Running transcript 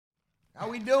How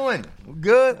we doing? We're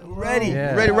good? We're ready.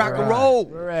 Yeah, We're ready to rock and roll.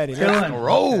 We're ready. Rock and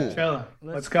roll. Chilling.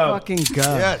 Let's go. Fucking go.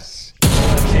 Yes.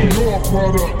 Your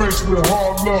brother, face with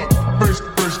hard luck. Face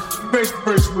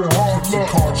with hard luck.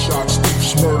 Card shots,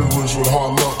 thieves, murderers with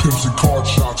hard luck. Pimps and card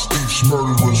shots, thieves,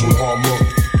 murderers with hard luck.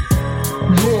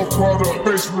 Your brother,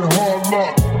 face with hard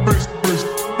luck. Face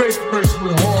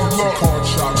with hard luck. Card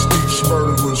shots, thieves,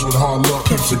 murderers with hard luck.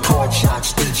 Pimps and card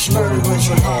shots, thieves, murderers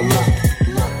with hard luck.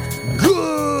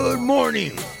 Good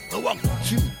morning and welcome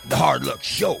to the Hard Luck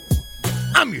Show.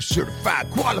 I'm your certified,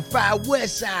 qualified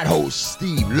West Side host,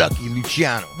 Steve Lucky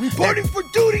Luciano. Reporting for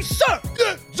duty, sir.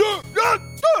 Yes, sir. Yes,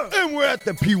 sir. And we're at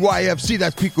the PYFC,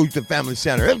 that's Pico Youth and Family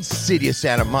Center in the city of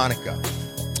Santa Monica.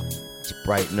 It's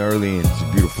bright and early and it's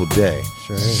a beautiful day.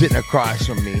 Sure is. Sitting across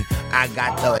from me, I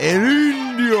got the El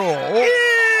Indio. Yes!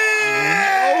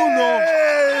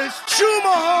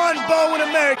 Chumahan Bowen,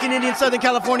 American Indian, Southern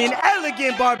Californian,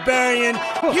 elegant barbarian,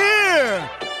 here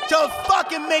to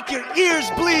fucking make your ears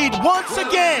bleed once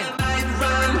again.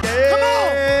 Come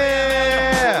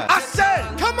on! I said,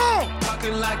 come on!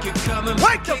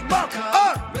 Wake the fuck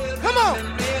up! Come on!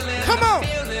 Come on!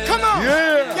 Come on!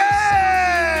 Yeah!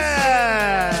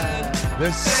 Yeah!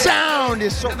 The sound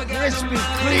is so crisp and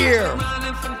clear.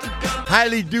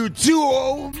 Highly due to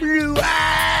old blue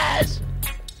eyes.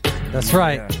 That's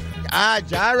right.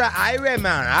 Ira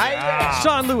man.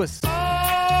 Sean Lewis.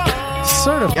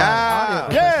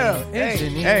 Certified. Yeah.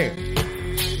 Hey.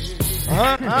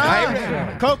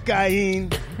 Cocaine.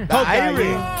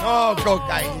 Oh,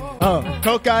 cocaine.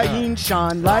 Cocaine.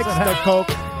 Sean likes the coke.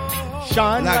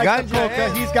 Sean La likes the ganja, coca.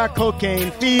 eh? He's got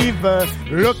cocaine fever.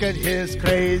 Look at his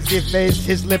crazy face.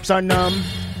 His lips are numb.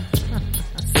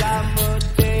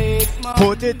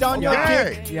 Put it on your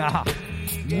dick. Yeah.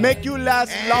 Make you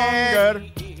last longer.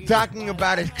 Talking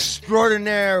about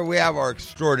extraordinary, we have our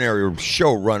extraordinary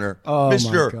showrunner,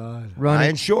 Mr.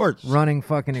 Ryan Shorts. Running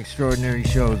fucking extraordinary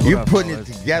shows. What You up, putting fellas?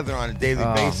 it together on a daily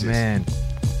Oh, basis. man.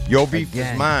 Your beef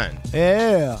Again. is mine.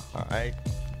 Yeah. All right.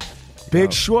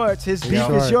 Big Schwartz. His beef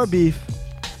Schwartz. is your beef.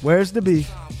 Where's the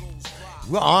beef?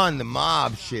 We're on the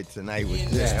mob shit tonight with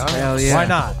this. Huh? Hell yeah. Why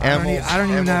not? I don't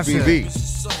even have to.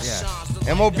 MOBB.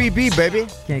 Yeah. MOBB, baby.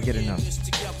 Can't get enough.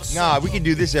 Nah, we can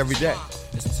do this every day.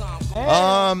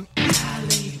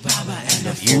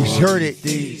 You heard it.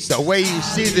 The way you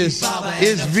see this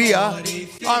is via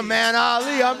our man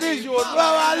Ali, our visual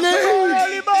Ali.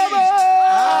 Alibaba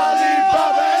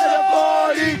and the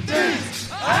 40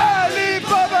 Thieves.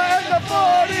 Alibaba and the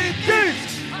 40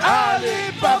 Thieves.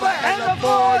 Alibaba and the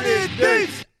 40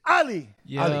 Thieves. Ali.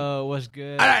 Yo, what's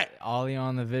good? All right. Ollie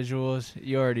on the visuals.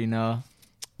 You already know.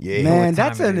 Yeah, Man, time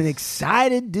that's it an is.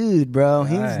 excited dude, bro.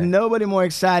 He's Right. nobody more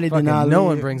excited Fucking than Ali. no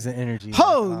one brings the energy.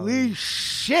 Holy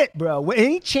shit, bro.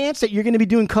 Any chance that you're going to be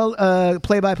doing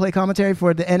play-by-play commentary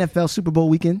for the NFL Super Bowl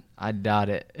weekend? I doubt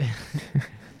it.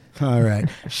 All right.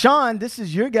 Sean, this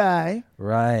is your guy.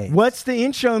 Right. What's the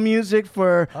intro music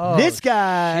for this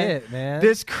guy? Shit, man.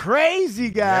 This crazy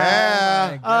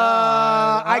guy.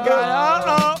 Yeah. I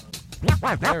got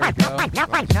There we go.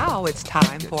 Now it's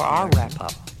time for our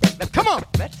wrap-up. Come on.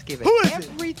 Let's give it Who is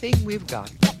it? everything we've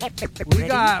got. We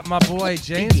got my boy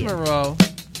James Moreau.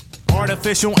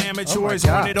 Artificial amateurs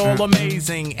run it all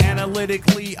amazing.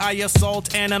 Analytically, I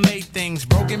assault, animate things.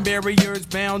 Broken barriers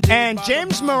bound. And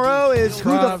James Moreau is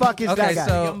who the fuck is Okay, that guy?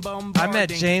 so I met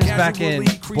James back in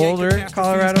Boulder,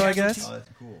 Colorado, I guess.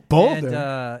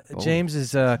 Boulder. And James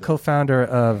is a co-founder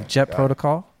of Jet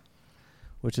Protocol,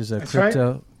 which is a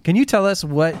crypto. Can you tell us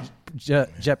what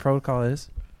Jet Protocol is?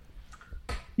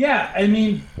 Yeah, I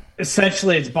mean,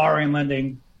 essentially, it's borrowing and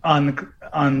lending on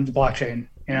the blockchain.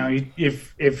 You know,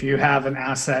 if you have an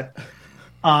asset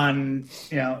on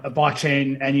a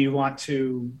blockchain and you want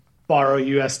to borrow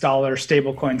U.S. dollar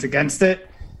stable coins against it,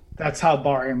 that's how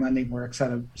borrowing and lending works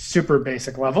at a super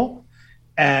basic level.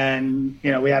 And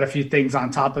we had a few things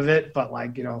on top of it, but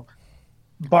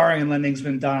borrowing and lending's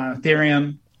been done on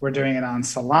Ethereum. We're doing it on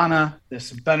Solana. There's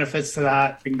some benefits to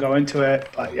that. We can go into it,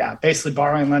 but yeah, basically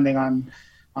borrowing and lending on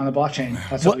the blockchain.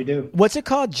 That's what we do. What's it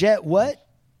called? Jet what?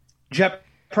 Jet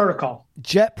Protocol.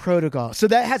 Jet Protocol. So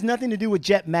that has nothing to do with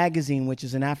Jet Magazine, which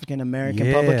is an African-American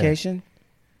Yeah. publication?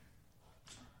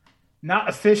 Not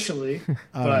officially,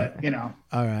 but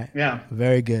All right. yeah.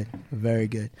 Very good. Very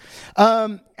good.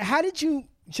 How did you...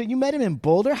 So you met him in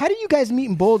Boulder? How did you guys meet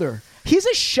in Boulder? He's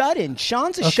a shut-in.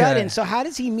 Sean's a shut-in. So how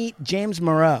does he meet James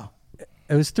Moreau?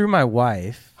 It was through my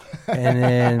wife. And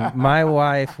then my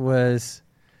wife was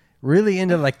really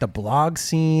into like the blog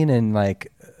scene and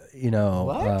like,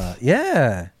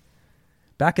 yeah.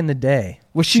 Back in the day.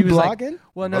 Was she was blogging?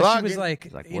 She was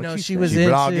like, Like, she what'd was she into say? She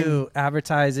blogging?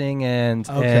 advertising and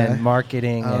Okay.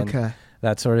 marketing. Okay.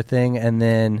 that sort of thing. And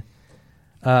then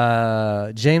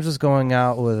James was going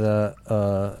out with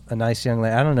a nice young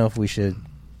lady. I don't know if we should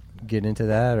get into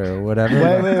that or whatever.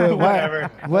 Wait.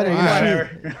 Whatever. What are you? Whatever.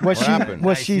 Was What she? happened?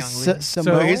 Was she? So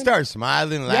So he started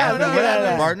smiling, laughing. no, What happened,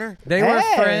 yeah. partner? They were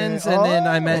Hey, friends, and then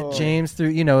I met James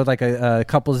through, like a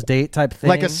couple's date type thing.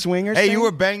 Like a swinger. Hey, thing? you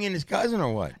were banging his cousin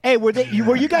or what? Hey, were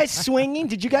you guys swinging?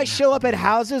 Did you guys show up at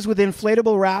houses with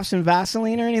inflatable rafts and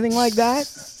Vaseline or anything like that?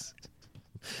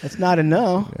 That's not a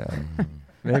no.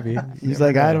 Maybe. He's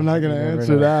like, I'm not going to never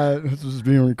answer know. that. This is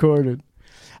being recorded.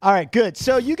 All right, good.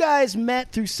 So you guys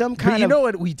met through some But kind you of. know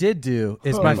what we did do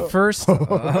is my first Start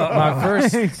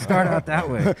out that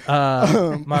way.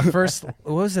 my first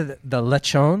what was it, the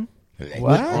lechon?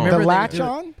 What? Remember The they latch do it-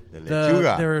 on?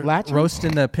 They were Latch on?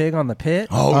 roasting the pig on the pit.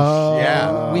 Oh,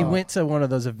 yeah. We went to one of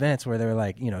those events where they were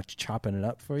like, chopping it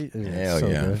up for you. It was Hell so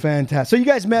yeah. good. Fantastic. So you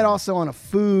guys met also on a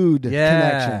food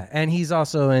connection. And he's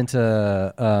also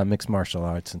into mixed martial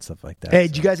arts and stuff like that. Hey,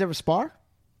 did you guys ever spar?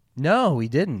 No, we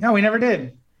didn't. No, we never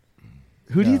did.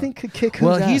 Who do you think could kick who's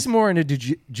Well, ass? he's more into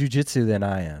jujitsu than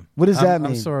I am. What does that I'm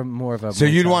mean? sort of more of a. So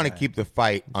you'd Muay want to Thai. keep the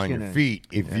fight on your feet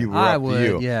if you were I up would, to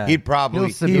you. yeah. He'd probably He'll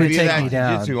if take that me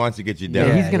down. jiu-jitsu wants to get you Yeah,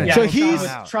 down. He's gonna. Yeah, So well,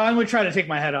 he's- Tron would try to take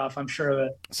my head off. I'm sure of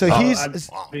it. So he's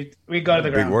We go to the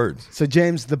Big ground. words. so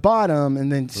James the bottom,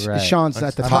 and then Right. Sean's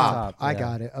at the I'm top. top, I yeah.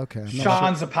 got it. Okay. I'm not sure.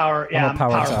 Sean's a power. Yeah, I'm a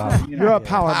power top. you know. You're a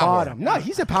power Power. bottom. No,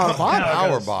 he's a power bottom.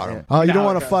 Power bottom. Oh, you don't No,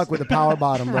 want it to does. fuck with the power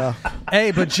bottom, bro.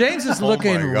 Hey, but James is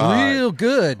looking my God. real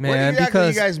good, man. What exactly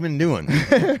Because you guys been doing?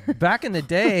 back in the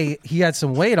day, he had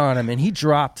some weight on him, and he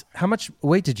dropped. How much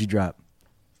weight did you drop?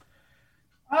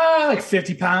 Like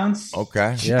 50 pounds.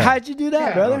 Okay. Yeah. How'd you do that,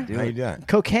 Yeah. brother? How you doing?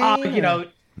 Cocaine?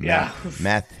 Yeah.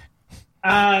 Meth.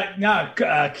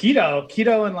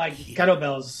 Keto and like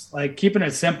kettlebells, like keeping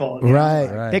it simple. you know?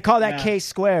 Right. They call that Yeah. K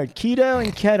squared. Keto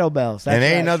and kettlebells. That's And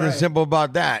ain't right. nothing right. simple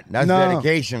about that. That's No.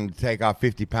 dedication to take off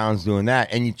 50 pounds doing that.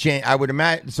 And you change, I would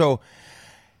imagine. So,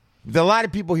 a lot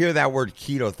of people hear that word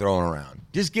keto thrown around.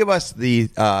 Just give us the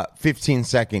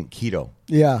 15-second keto.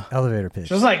 Yeah. Elevator pitch.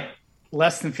 So it's like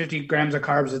less than 50 grams of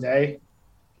carbs a day.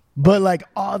 But like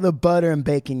all the butter and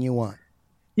bacon you want.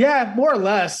 Yeah, more or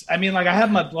less. I mean, like I have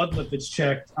my blood lipids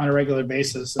checked on a regular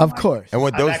basis. and, Of like, course. And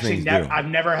what I've those actually things never, do. I've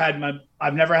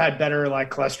never had better like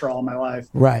cholesterol in my life.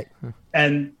 Right.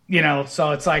 And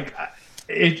so it's like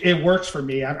it works for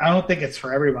me. I don't think it's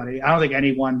for everybody. I don't think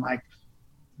anyone like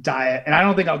diet, and I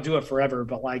don't think I'll do it forever,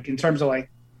 but like in terms of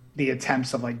like the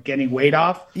attempts of like getting weight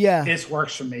off, Yeah. this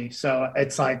works for me. So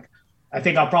it's like I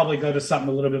think I'll probably go to something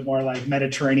a little bit more like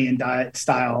Mediterranean diet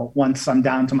style once I'm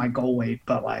down to my goal weight.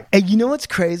 But like, And you know what's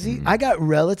crazy? I got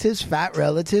fat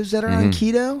relatives that are on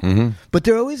keto, but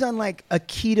they're always on like a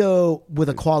keto with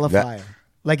a qualifier.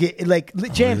 James,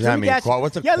 does that let me mean? ask you-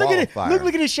 What's a yeah, look at it. qualifier?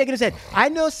 Look at him shaking his head. I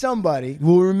know somebody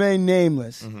who will remain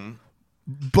nameless,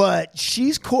 but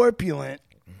she's corpulent,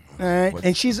 all right?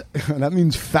 And she's that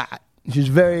means fat. She's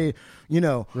very,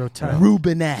 Rotund.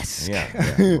 Rubenesque.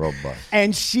 Yeah, robust.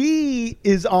 And she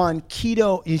is on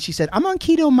keto, and she said, "I'm on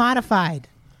keto modified."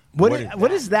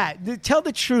 What is that? Tell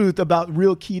the truth about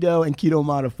real keto and keto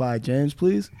modified, James,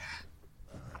 please.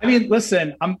 I mean,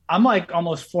 listen, I'm like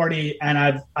almost 40, and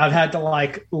I've had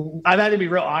to be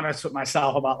real honest with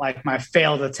myself about like my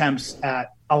failed attempts at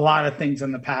a lot of things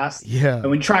in the past. Yeah. And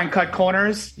when you try and cut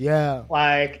corners, Yeah.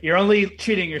 like you're only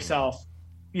cheating yourself.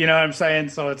 You know what I'm saying?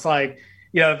 So it's like,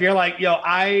 if you're like,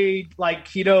 I like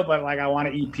keto, but like I want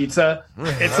to eat pizza,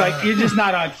 it's like you're just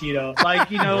not on keto. Like,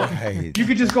 Right. you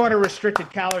could just go on a restricted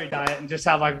calorie diet and just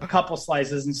have like a couple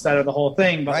slices instead of the whole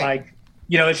thing. But Right. like,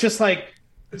 it's just like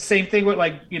the same thing with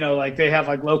like, like they have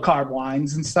like low carb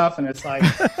wines and stuff. And it's like,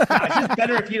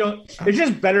 it's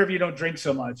just better if you don't drink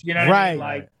so much. You know what I mean?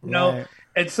 Right. Like, Right.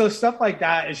 and so stuff like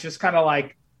that is just kind of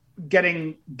like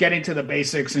getting to the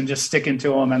basics and just sticking to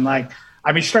them. And like,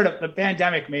 I mean, straight up, the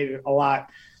pandemic made it a lot.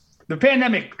 The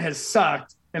pandemic has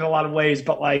sucked in a lot of ways,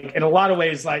 but like in a lot of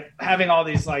ways, like having all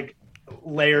these like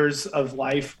layers of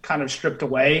life kind of stripped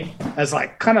away has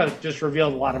like kind of just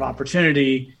revealed a lot of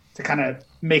opportunity to kind of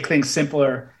make things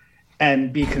simpler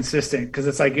and be consistent. Because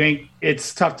it's like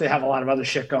it's tough to have a lot of other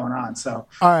shit going on. So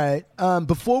All right.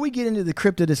 Before we get into the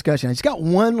crypto discussion, I just got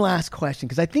one last question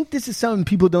because I think this is something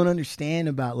people don't understand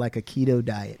about like a keto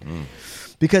diet.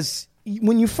 Because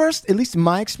when you first, at least in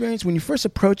my experience, when you first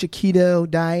approach a keto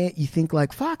diet, you think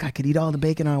like, fuck, I could eat all the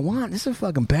bacon I want. This is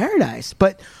fucking paradise.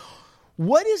 But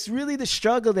what is really the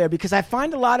struggle there? Because I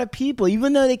find a lot of people,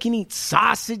 even though they can eat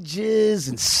sausages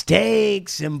and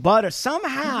steaks and butter,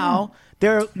 somehow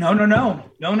they're... No.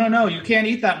 You can't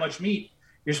eat that much meat.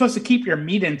 you're supposed to keep your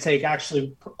meat intake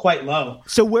actually quite low.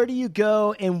 So where do you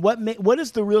go, and what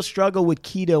is the real struggle with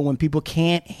keto when people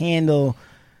can't handle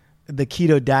the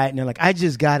keto diet and they're like, I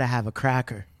just got to have a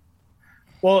cracker?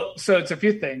 Well, so it's a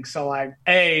few things. So like,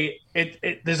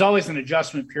 there's always an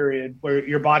adjustment period where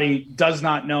your body does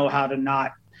not know how to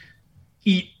not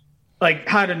eat, like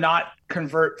how to not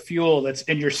convert fuel that's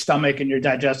in your stomach and your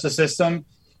digestive system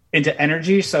into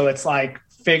energy. So it's like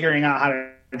figuring out how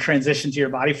to transition to your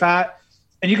body fat.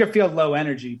 And you can feel low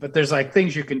energy, but there's like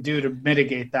things you can do to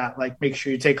mitigate that. Like make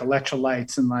sure you take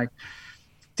electrolytes and like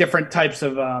different types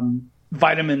of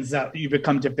vitamins that you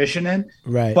become deficient in.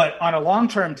 Right. But on a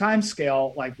long-term time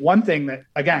scale, like one thing that,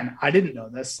 again, I didn't know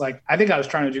this, like I think I was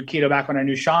trying to do keto back when I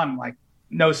knew Sean, like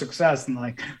no success. And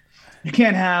like, you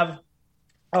can't have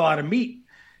a lot of meat.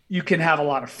 You can have a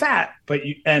lot of fat, but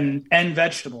and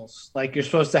vegetables. Like you're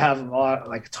supposed to have a lot,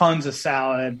 like tons of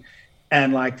salad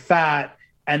and like fat,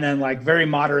 and then like very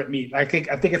moderate meat. I think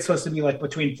it's supposed to be like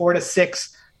between 4 to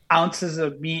 6 ounces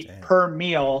of meat per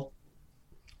meal,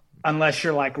 unless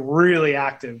you're like really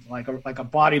active, like a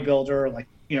bodybuilder, like,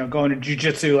 you know, going to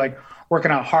jiu-jitsu, like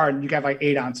working out hard, and you got like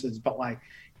 8 ounces. But like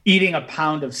eating a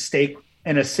pound of steak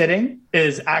in a sitting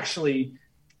is actually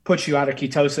puts you out of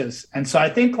ketosis. And so I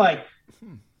think like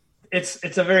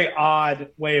it's a very odd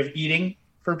way of eating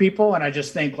for people. And I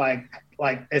just think like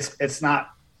it's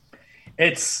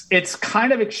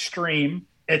kind of extreme.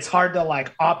 It's hard to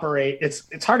like operate.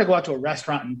 It's hard to go out to a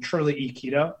restaurant and truly eat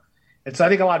keto. And so I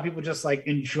think a lot of people just like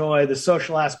enjoy the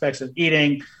social aspects of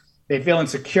eating. They feel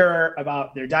insecure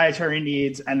about their dietary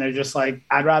needs. And they're just like,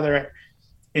 I'd rather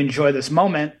enjoy this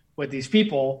moment with these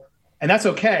people. And that's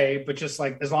okay. But just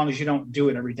like, as long as you don't do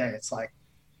it every day, it's like,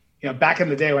 you know, back in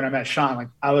the day when I met Sean, like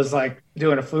I was like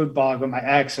doing a food blog with my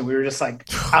ex, and we were just like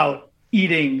out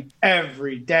eating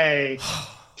every day,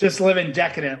 just living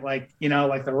decadent, like, you know,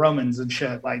 like the Romans and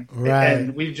shit. Like, right.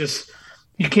 And we just,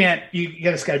 you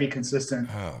just got to be consistent.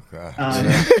 Oh God.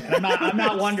 And I'm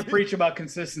not one to preach about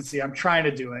consistency. I'm trying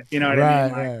to do it. You know what I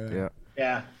mean? Like, right.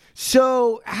 Yeah.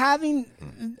 So, having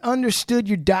understood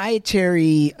your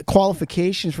dietary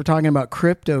qualifications for talking about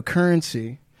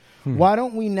cryptocurrency, why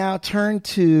don't we now turn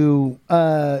to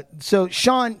so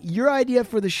Sean, your idea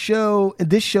for this show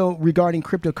regarding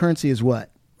cryptocurrency is what?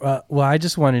 Well, I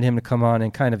just wanted him to come on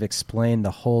and kind of explain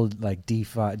the whole like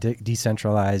DeFi,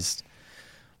 decentralized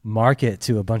market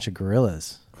to a bunch of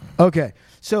gorillas. Okay,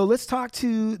 so let's talk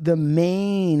to the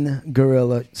main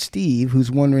gorilla, Steve,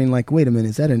 who's wondering, like, wait a minute,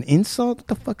 is that an insult? What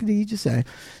the fuck did he just say?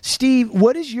 Steve,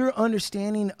 what is your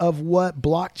understanding of what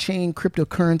blockchain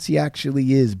cryptocurrency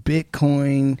actually is?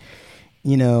 Bitcoin,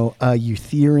 you know,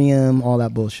 Ethereum, all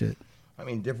that bullshit. I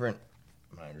mean,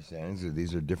 my understanding is that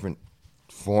these are different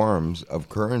forms of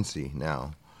currency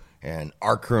now. And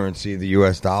our currency, the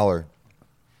U.S. dollar,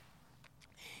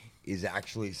 is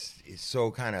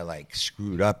so kind of like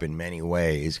screwed up in many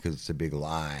ways because it's a big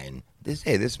lie. And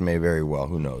this may very well,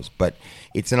 who knows, but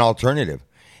it's an alternative,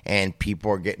 and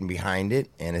people are getting behind it.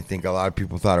 And I think a lot of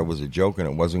people thought it was a joke and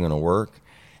it wasn't going to work.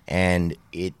 And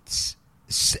I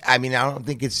don't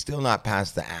think it's still not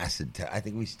past the acid test. I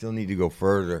think we still need to go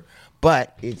further,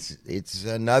 but it's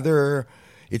another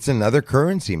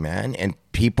currency, man, and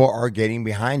people are getting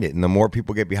behind it. And the more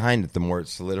people get behind it, the more it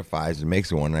solidifies and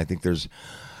makes it one. And I think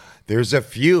there's a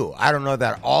few. I don't know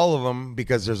that all of them,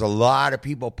 because there's a lot of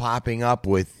people popping up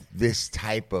with this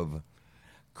type of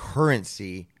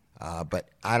currency, but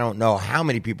I don't know how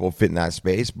many people fit in that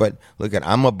space. But look,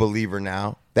 I'm a believer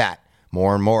now that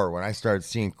more and more, when I started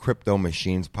seeing crypto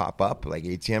machines pop up, like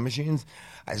ATM machines,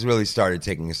 I really started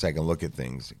taking a second look at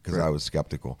things because I was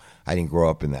skeptical. I didn't grow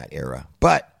up in that era.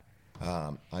 But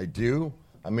I do.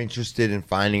 I'm interested in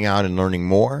finding out and learning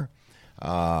more.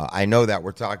 I know that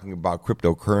we're talking about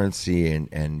cryptocurrency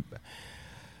and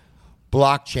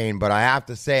blockchain, but I have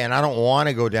to say, and I don't want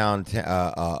to go down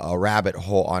a rabbit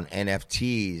hole on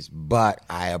NFTs, but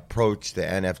I approach the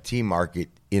NFT market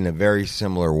in a very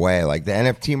similar way. Like the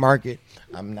NFT market,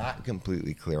 I'm not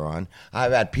completely clear on.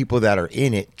 I've had people that are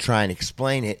in it try and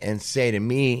explain it and say to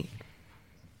me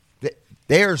that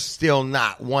they're still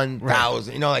not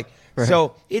 1,000, you know, like. Right.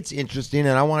 So it's interesting,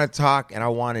 and I want to talk, and I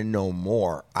want to know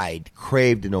more. I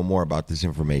crave to know more about this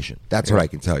information. That's what I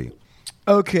can tell you.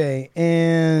 Okay,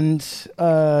 and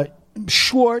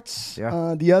Schwartz,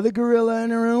 the other gorilla in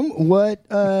the room, what?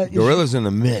 Gorilla's in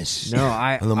the mist.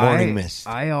 No, in the morning mist.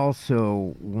 I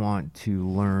also want to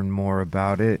learn more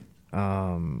about it.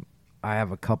 I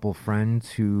have a couple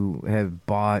friends who have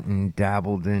bought and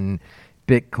dabbled in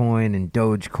Bitcoin and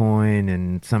Dogecoin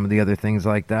and some of the other things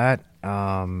like that.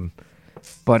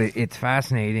 But it's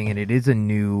fascinating, and it is a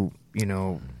new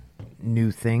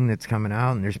new thing that's coming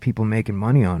out, and there's people making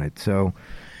money on it. So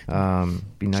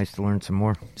be nice to learn some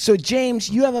more. So, James,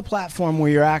 you have a platform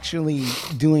where you're actually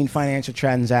doing financial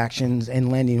transactions and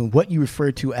lending what you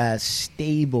refer to as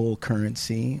stable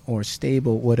currency or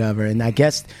stable whatever. And I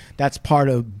guess that's part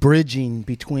of bridging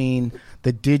between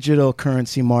the digital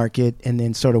currency market and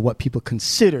then sort of what people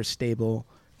consider stable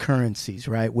currencies,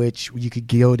 right? Which you could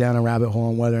go down a rabbit hole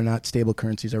on whether or not stable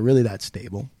currencies are really that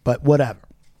stable, but whatever.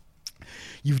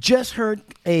 You've just heard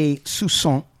a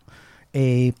soupçon,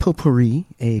 a potpourri,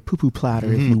 a poo-poo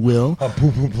platter, if you will. A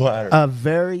poo-poo platter. Of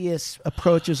various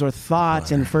approaches or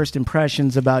thoughts and first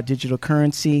impressions about digital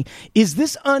currency. Is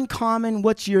this uncommon?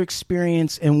 What's your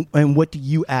experience, and what do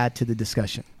you add to the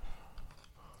discussion?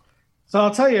 So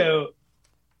I'll tell you,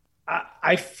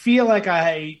 I feel like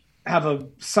I have a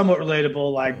somewhat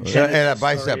relatable, like, and that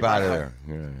bicep out of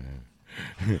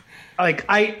there. Like,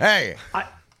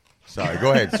 Sorry,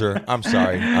 go ahead, sir. I'm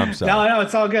sorry. No,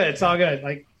 it's all good. It's all good.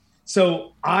 Like,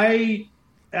 so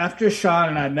after Sean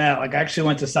and I met, like, I actually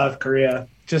went to South Korea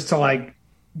just to, like,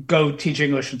 go teach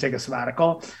English and take a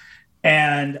sabbatical.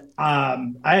 And I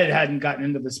hadn't gotten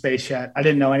into the space yet. I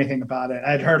didn't know anything about it.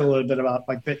 I had heard a little bit about,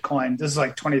 like, Bitcoin. This is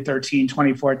like 2013,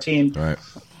 2014. Right.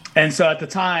 And so at the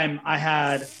time I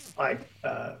had, like,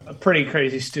 a pretty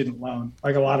crazy student loan,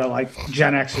 like a lot of, like,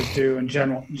 Gen Xers do and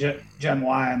Gen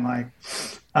Y, and, like,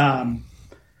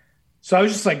 so I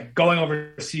was just, like, going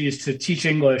overseas to teach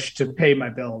English to pay my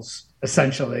bills,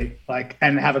 essentially, like,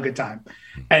 and have a good time.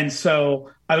 And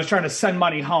so I was trying to send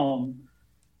money home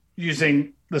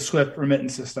using the SWIFT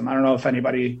remittance system. I don't know if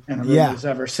anybody in the room has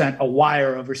ever sent a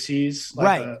wire overseas.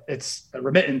 Like, right. It's a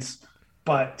remittance,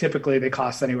 but typically they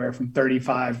cost anywhere from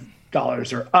 $35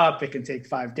 or up. It can take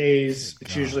 5 days.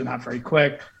 It's usually not very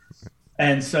quick.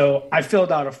 And so I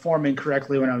filled out a form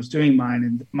incorrectly when I was doing mine,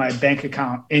 and my bank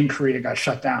account in Korea got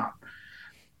shut down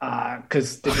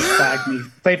because they just flagged me.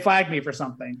 They flagged me for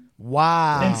something.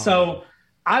 Wow. And so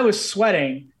I was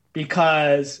sweating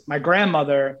because my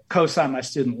grandmother co-signed my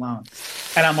student loan.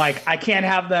 And I'm like, I can't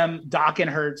have them docking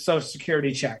her Social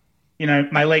Security check. You know,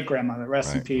 my late grandmother,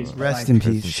 rest in peace. Rest in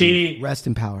peace. Rest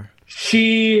in power.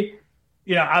 You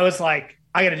know, I was like,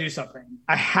 I got to do something.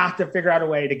 I have to figure out a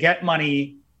way to get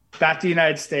money back to the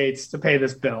United States to pay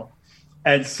this bill.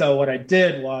 And so what I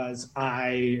did was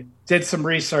I did some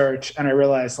research, and I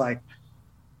realized, like,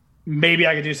 maybe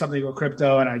I could do something with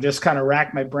crypto. And I just kind of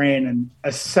racked my brain. And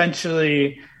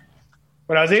essentially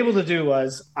what I was able to do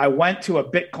was I went to a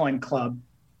Bitcoin club.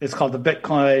 It's called the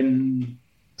Bitcoin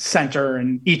Center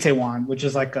in Itaewon, which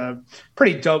is like a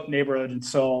pretty dope neighborhood in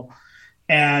Seoul.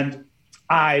 And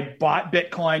I bought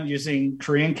Bitcoin using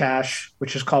Korean cash,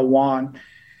 which is called won,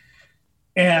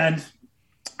 and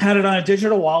had it on a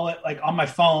digital wallet, like, on my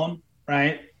phone,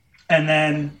 right? And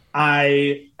then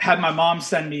I had my mom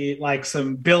send me, like,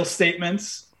 some bill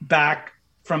statements back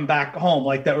from back home,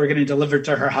 like, that were getting delivered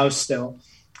to her house still.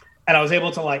 And I was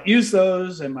able to, like, use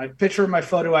those and my picture of my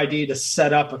photo ID to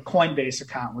set up a Coinbase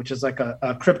account, which is like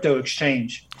a crypto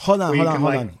exchange. Hold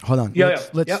on. Yeah,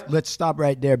 let's stop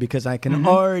right there, because I can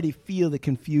already feel the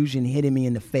confusion hitting me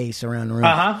in the face around the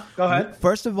room. Go ahead.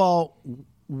 First of all,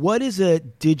 what is a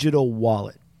digital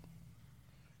wallet?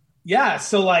 Yeah.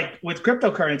 So, like, with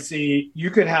cryptocurrency, you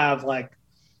could have, like,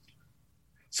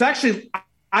 so actually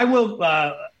I will,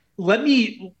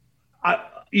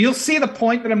 you'll see the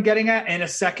point that I'm getting at in a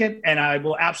second. And I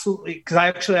will absolutely, because I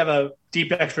actually have a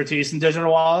deep expertise in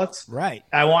digital wallets. Right.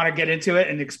 I want to get into it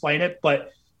and explain it.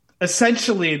 But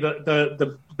essentially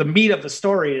the meat of the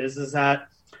story is that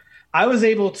I was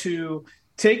able to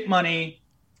take money.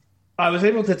 I was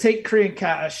able to take Korean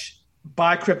cash,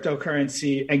 buy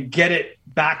cryptocurrency, and get it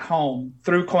back home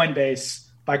through Coinbase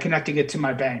by connecting it to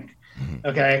my bank.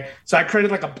 Okay. So I created,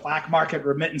 like, a black market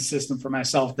remittance system for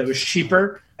myself that was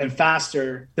cheaper and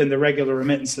faster than the regular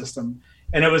remittance system.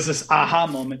 And it was this aha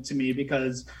moment to me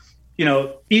because, you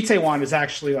know, Itaewon is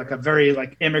actually, like, a very,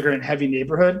 like, immigrant heavy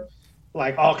neighborhood,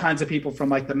 like, all kinds of people from,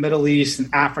 like, the Middle East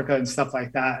and Africa and stuff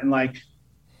like that. And, like,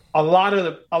 a lot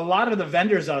of the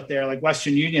vendors out there, like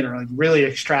Western Union, are, like, really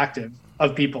extractive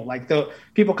of people. Like, the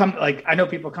people come, like, I know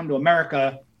people come to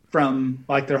America from,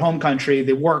 like, their home country.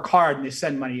 They work hard and they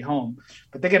send money home,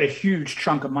 but they get a huge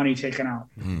chunk of money taken out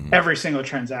every single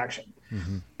transaction.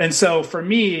 And so for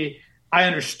me, I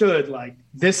understood, like,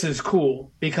 this is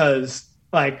cool because,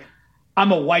 like,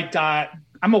 I'm a white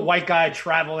guy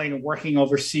traveling and working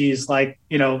overseas, like,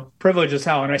 you know, privilege as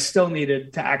hell. And I still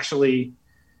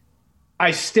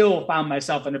found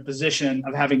myself in a position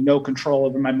of having no control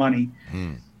over my money.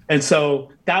 And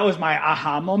so that was my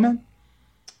aha moment.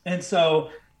 And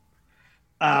so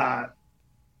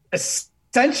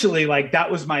essentially, like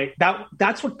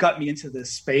that's what got me into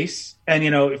this space. And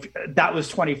that was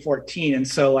 2014, and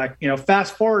so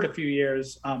fast forward a few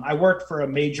years, I worked for a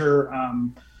major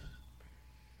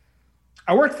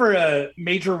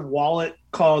wallet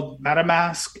called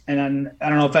MetaMask, and I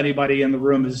don't know if anybody in the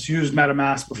room has used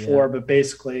MetaMask before, but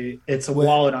basically it's a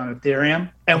wallet on Ethereum.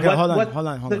 And okay, hold on.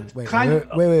 Wait,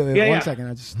 1 second.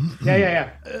 I just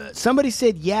somebody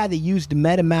said, they used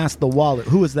MetaMask, the wallet.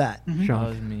 Who was that? That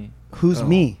was me. Who's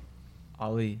me?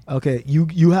 Ali. Okay,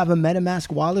 you have a MetaMask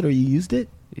wallet, or you used it?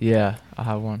 Yeah, I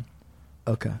have one.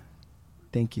 Okay,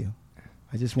 thank you.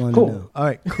 I just wanted to know. All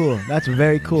right, cool. That's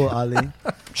very cool, Ali.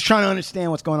 Just trying to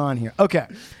understand what's going on here. Okay,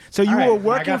 so you were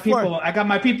working I got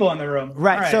my people in the room.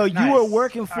 Right. So you were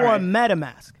working for a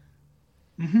MetaMask.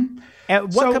 Mm-hmm. At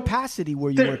what capacity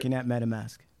were you working at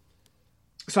MetaMask?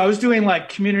 So I was doing like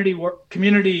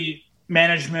community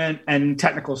management and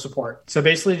technical support. So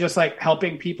basically just like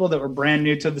helping people that were brand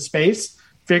new to the space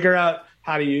figure out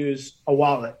how to use a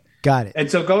wallet. Got it. And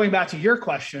so going back to your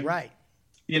question, right.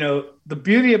 The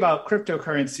beauty about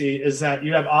cryptocurrency is that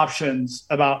you have options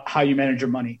about how you manage your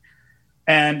money.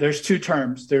 And there's two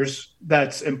terms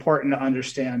that's important to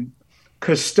understand: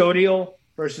 custodial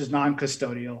versus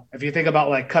non-custodial. If you think about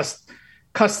like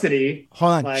custody.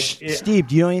 Hold on. Steve,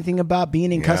 do you know anything about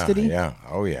being in custody? Yeah.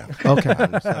 Oh, yeah. Okay.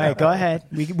 All right, go ahead.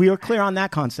 We were clear on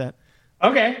that concept.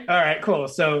 Okay. All right, cool.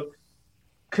 So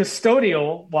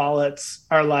custodial wallets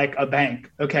are like a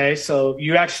bank. Okay. So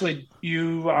you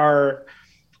are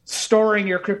storing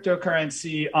your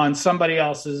cryptocurrency on somebody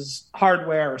else's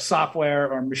hardware or software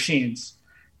or machines.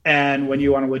 And when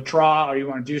you want to withdraw or you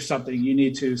want to do something, you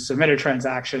need to submit a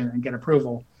transaction and get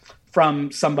approval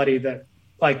from somebody that,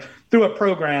 like, through a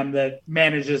program that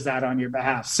manages that on your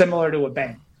behalf, similar to a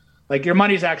bank. Like, your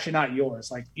money's actually not yours.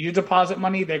 Like, you deposit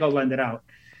money, they go lend it out.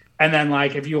 And then,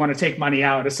 like, if you want to take money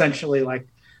out, essentially, like,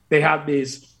 they have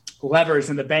these levers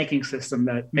in the banking system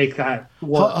that make that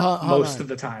work most of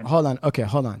the time. Hold on.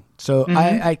 So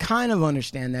I kind of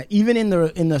understand that. Even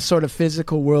in the sort of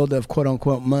physical world of quote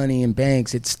unquote money and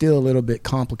banks, it's still a little bit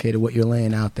complicated what you're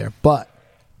laying out there. But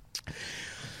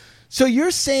so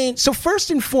you're saying, so first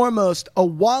and foremost, a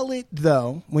wallet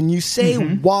though, when you say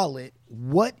wallet,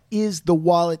 what is the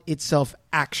wallet itself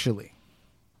actually?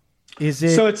 Is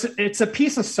it? So it's a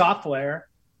piece of software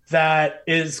that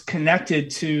is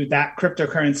connected to that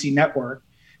cryptocurrency network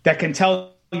that can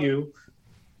tell you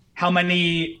how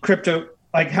many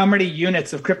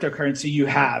units of cryptocurrency you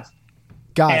have.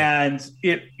 Got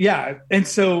it. And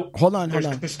so hold on.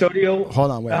 Custodial.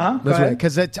 Hold on, wait. Let's wait,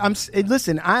 because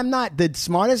listen, I'm not the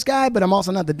smartest guy, but I'm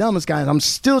also not the dumbest guy. I'm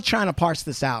still trying to parse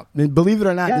this out. And believe it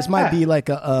or not, this might be like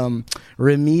a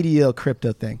remedial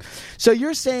crypto thing. So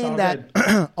you're saying that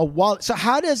a wallet. So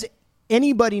how does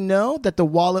anybody know that the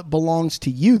wallet belongs to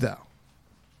you, though?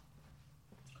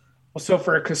 Well, so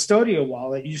for a custodial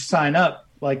wallet, you sign up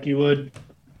like you would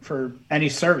for any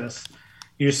service.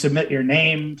 You submit your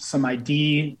name, some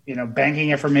ID, banking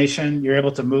information. You're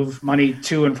able to move money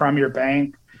to and from your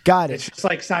bank. Got it. It's just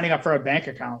like signing up for a bank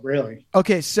account, really.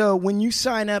 Okay, so when you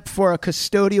sign up for a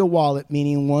custodial wallet,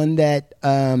 meaning one that,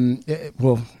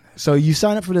 so you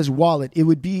sign up for this wallet, it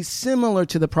would be similar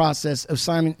to the process of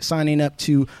signing up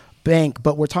to bank,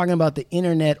 but we're talking about the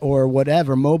internet or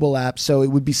whatever mobile app, so it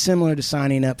would be similar to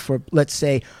signing up for, let's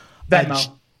say,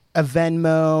 Venmo, a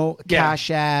Venmo, Cash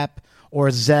App, or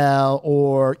Zelle,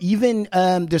 or even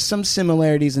there's some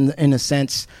similarities in a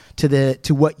sense to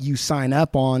what you sign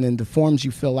up on and the forms you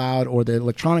fill out or the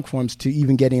electronic forms to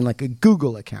even getting like a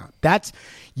Google account. That's,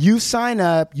 you sign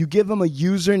up, you give them a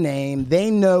username,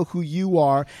 they know who you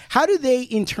are. How do they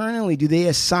internally, do they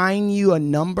assign you a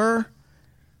number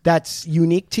that's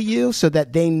unique to you so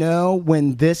that they know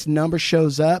when this number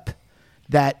shows up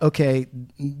that, okay,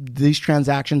 these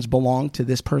transactions belong to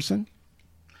this person?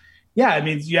 Yeah, I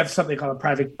mean, you have something called a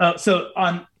private. So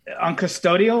on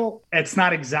custodial, it's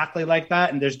not exactly like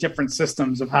that, and there's different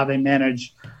systems of how they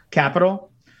manage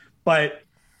capital. But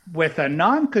with a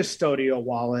non-custodial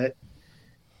wallet,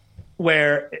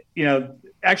 where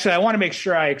actually, I want to make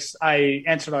sure I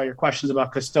answered all your questions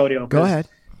about custodial. Go ahead.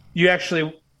 You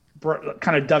actually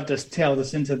kind of dovetail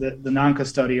this into the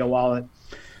non-custodial wallet.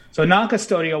 So a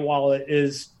non-custodial wallet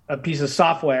is a piece of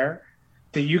software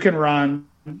that you can run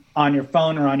on your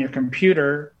phone or on your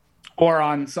computer or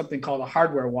on something called a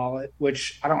hardware wallet,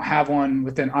 which I don't have one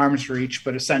within arm's reach,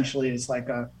 but essentially it's like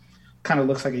kind of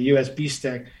looks like a USB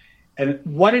stick. And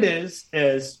what it is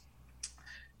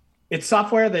it's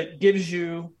software that gives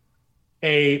you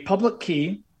a public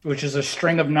key, which is a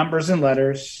string of numbers and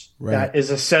letters that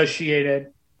is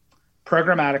associated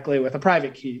programmatically with a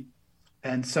private key.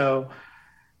 And so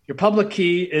Your public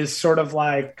key is sort of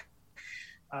like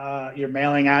your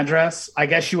mailing address. I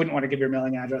guess you wouldn't want to give your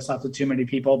mailing address out to too many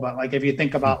people, but like if you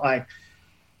think about like,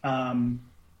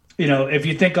 if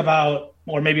you think about,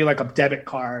 or maybe like a debit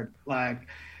card, like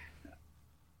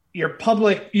your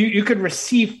public, you could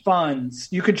receive funds.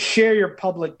 You could share your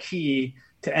public key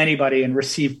to anybody and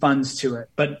receive funds to it,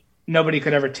 but nobody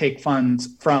could ever take funds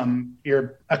from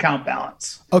your account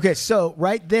balance. Okay, so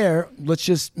right there, let's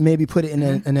just maybe put it in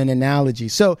an analogy.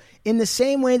 So in the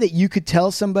same way that you could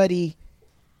tell somebody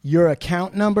your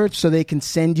account number so they can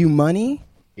send you money,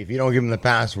 if you don't give them the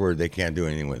password, they can't do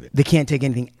anything with it. They can't take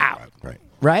anything out.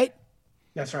 Right?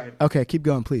 That's right. Okay, keep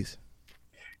going, please.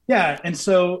 Yeah, and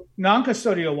so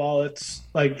non-custodial wallets,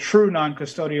 like true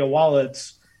non-custodial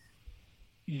wallets,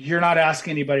 you're not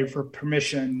asking anybody for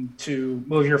permission to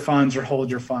move your funds or hold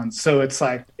your funds. So it's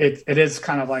like it is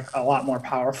kind of like a lot more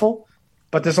powerful,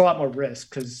 but there's a lot more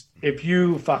risk because if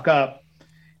you fuck up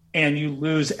and you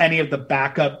lose any of the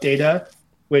backup data,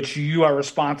 which you are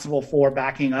responsible for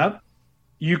backing up,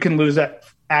 you can lose that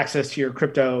access to your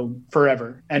crypto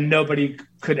forever, and nobody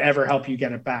could ever help you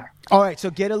get it back. All right, so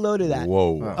get a load of that.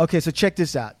 Whoa. Okay, so check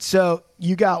this out. So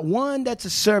you got one that's a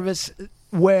service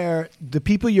where the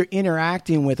people you're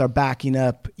interacting with are backing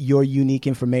up your unique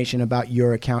information about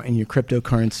your account and your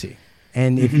cryptocurrency.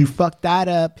 And if you fuck that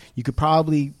up, you could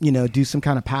probably, do some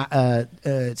kind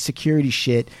of security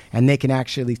shit, and they can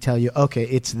actually tell you, okay,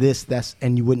 it's this, that's,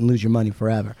 and you wouldn't lose your money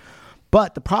forever.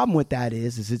 But the problem with that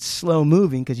is it's slow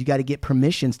moving because you got to get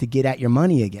permissions to get at your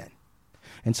money again.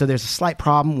 And so there's a slight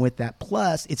problem with that.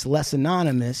 Plus, it's less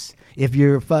anonymous. If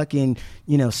you're fucking,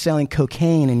 selling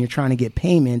cocaine and you're trying to get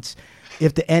payments,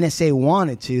 if the NSA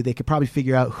wanted to, they could probably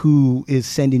figure out who is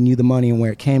sending you the money and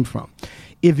where it came from.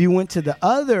 If you went to the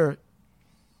other,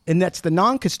 and that's the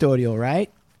non-custodial, right?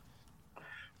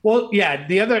 Well, yeah,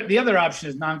 the other option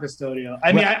is non-custodial.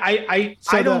 I mean,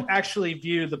 I don't actually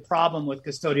view the problem with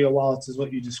custodial wallets as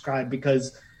what you described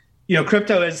because,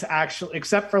 crypto is actually,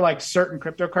 except for like certain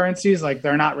cryptocurrencies, like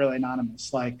they're not really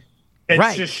anonymous. Like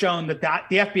it's just shown that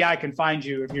the FBI can find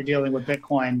you if you're dealing with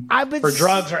Bitcoin for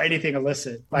drugs or anything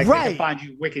illicit. Like they can find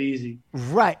you wicked easy.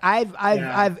 Right.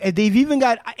 They've even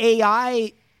got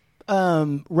AI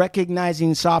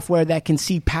recognizing software that can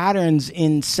see patterns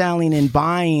in selling and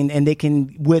buying, and they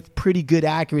can, with pretty good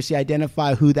accuracy,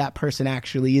 identify who that person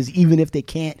actually is, even if they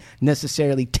can't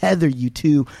necessarily tether you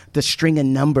to the string of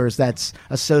numbers that's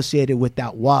associated with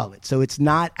that wallet. So it's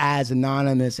not as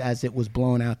anonymous as it was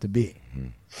blown out to be.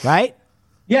 Right?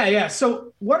 Yeah.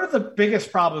 So one of the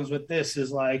biggest problems with this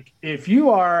is like if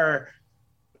you're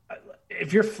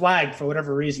flagged for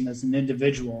whatever reason as an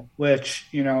individual, which,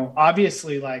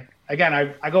 obviously, like, again,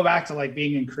 I go back to like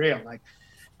being in Korea. Like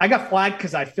I got flagged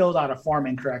because I filled out a form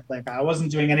incorrectly. Like, I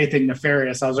wasn't doing anything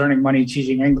nefarious. I was earning money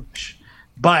teaching English.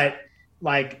 But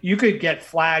like you could get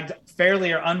flagged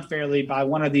fairly or unfairly by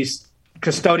one of these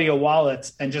custodial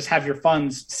wallets and just have your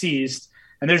funds seized.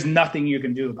 And there's nothing you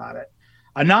can do about it.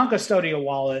 A non-custodial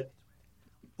wallet,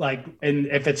 like, and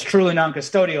if it's truly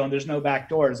non-custodial and there's no back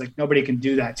doors, like nobody can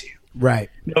do that to you. Right.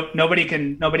 Nobody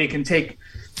can take,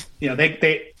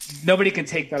 nobody can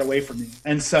take that away from you.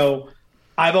 And so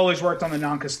I've always worked on the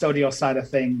non-custodial side of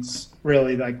things.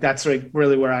 Really, like that's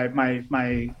really where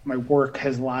my work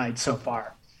has lied so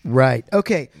far. Right.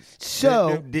 Okay.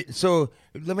 So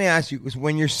let me ask you,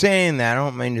 when you're saying that, I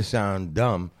don't mean to sound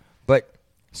dumb, but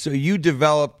so you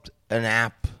developed an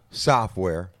app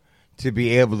software to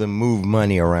be able to move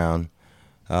money around,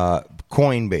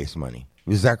 coin-based money.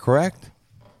 Is that correct?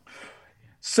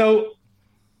 So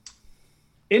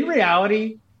in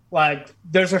reality, like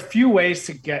there's a few ways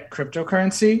to get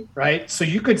cryptocurrency, right? So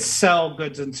you could sell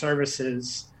goods and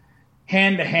services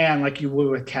hand to hand like you would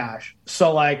with cash.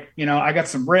 So like, I got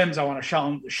some rims I want to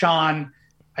show Sean.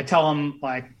 I tell him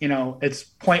like, it's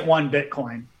 0.1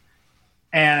 Bitcoin.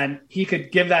 And he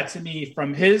could give that to me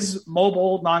from his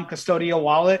mobile non-custodial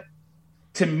wallet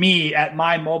to me at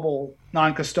my mobile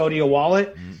non-custodial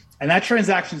wallet. Mm-hmm. And that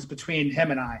transaction is between him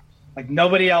and I. Like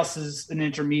nobody else is an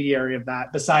intermediary of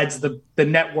that besides the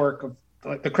network of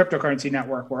like the cryptocurrency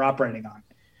network we're operating on,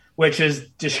 which is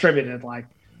distributed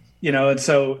and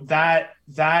so that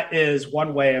is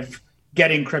one way of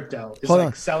getting crypto is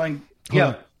like selling.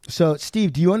 Yeah. So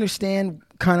Steve, do you understand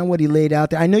kind of what he laid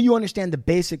out there? I know you understand the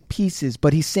basic pieces,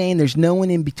 but he's saying there's no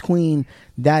one in between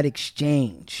that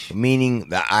exchange. Meaning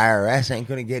the IRS ain't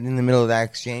going to get in the middle of that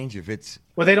exchange if it's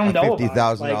they don't know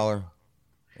 $50,000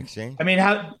 exchange. I mean,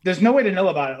 there's no way to know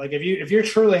about it. Like if you're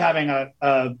truly having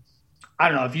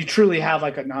if you truly have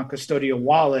like a non-custodial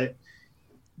wallet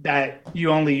that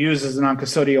you only use as a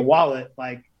non-custodial wallet,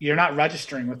 like you're not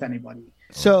registering with anybody.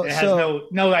 So it has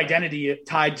no identity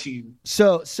tied to you.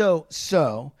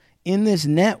 So in this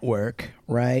network,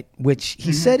 right, which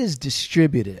he said is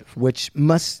distributive, which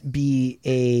must be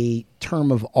a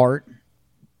term of art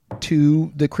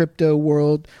to the crypto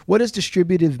world. What does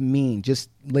distributive mean? Just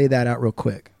lay that out real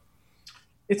quick.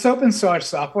 It's open source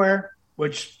software,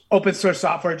 which open source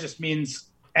software just means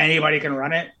anybody can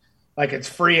run it. Like, it's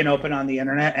free and open on the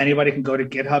internet. Anybody can go to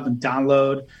GitHub and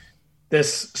download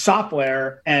this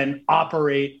software and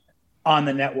operate on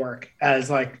the network as,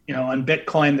 like, you know, on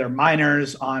Bitcoin, they're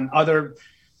miners. On other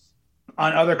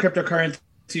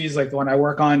cryptocurrencies, like the one I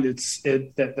work on,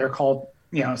 that they're called,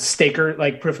 you know, staker,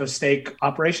 like proof of stake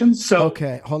operations. So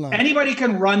okay, hold on. Anybody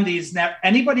can run these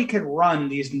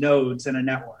nodes in a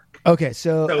network. Okay,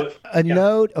 so a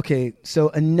node. Okay, so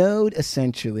a node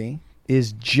essentially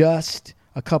is just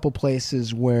a couple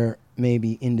places where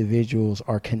maybe individuals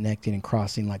are connecting and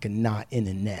crossing like a knot in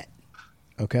a net.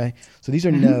 Okay, so these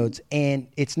are nodes, and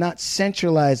it's not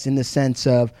centralized in the sense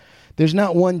of there's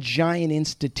not one giant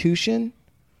institution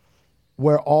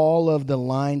where all of the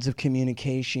lines of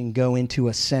communication go into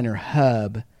a center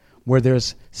hub where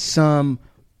there's some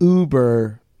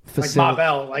Uber facility. Like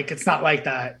Babel, like it's not like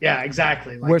that. Yeah,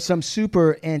 exactly. Like, where some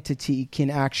super entity can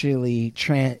actually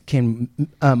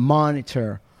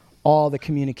monitor all the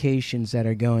communications that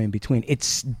are going between.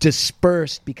 It's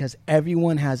dispersed because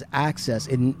everyone has access.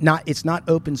 It's not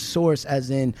open source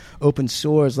as in open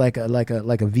source like a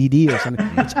VD or something.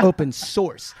 It's open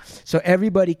source. So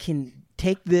everybody can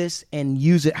take this and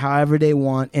use it however they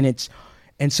want,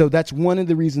 and so that's one of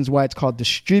the reasons why it's called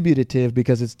distributive,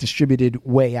 because it's distributed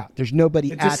way out. There's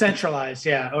nobody it's decentralized,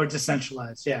 or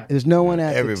decentralized, yeah. There's no one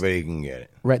at everybody can get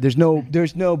it. Right. There's no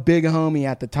big homie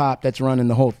at the top that's running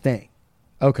the whole thing.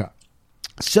 Okay.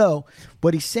 So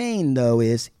what he's saying, though,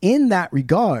 is in that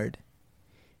regard,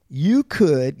 you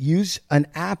could use an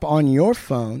app on your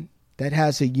phone that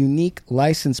has a unique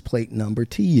license plate number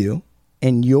to you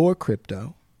and your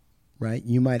crypto, right?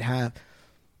 You might have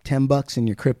 $10 in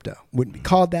your crypto. Wouldn't be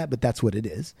called that, but that's what it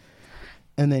is.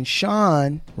 And then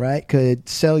Sean, right, could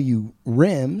sell you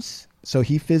rims. So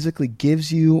he physically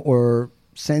gives you or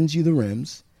sends you the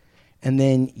rims. And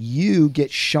then you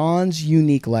get Sean's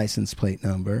unique license plate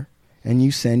number, and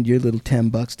you send your little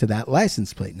 $10 to that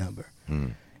license plate number.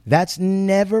 That's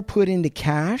never put into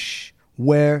cash,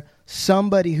 where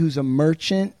somebody who's a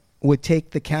merchant would take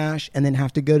the cash and then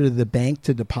have to go to the bank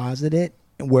to deposit it,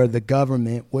 where the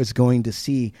government was going to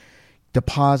see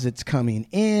deposits coming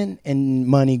in and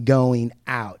money going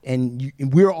out. And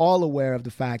we're all aware of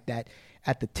the fact that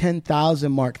at the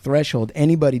 10,000 mark threshold,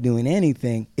 anybody doing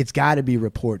anything, it's got to be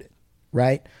reported,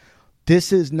 right?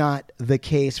 This is not the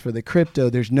case for the crypto.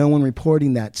 There's no one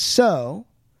reporting that. So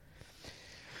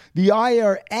the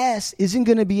IRS isn't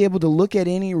going to be able to look at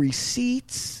any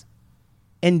receipts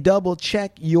and double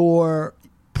check your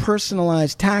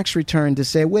personalized tax return to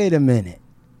say, wait a minute,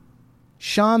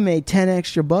 Sean made 10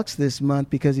 extra bucks this month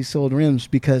because he sold rims,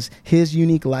 because his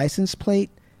unique license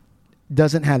plate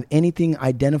doesn't have anything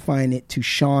identifying it to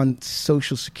Sean's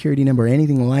social security number or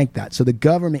anything like that. So the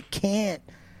government can't,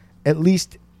 at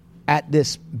least at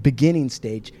this beginning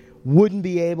stage, wouldn't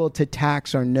be able to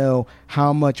tax or know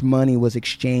how much money was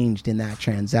exchanged in that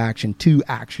transaction to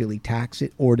actually tax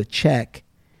it or to check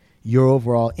your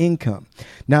overall income.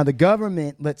 Now, the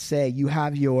government, let's say you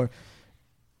have your,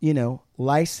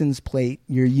 license plate,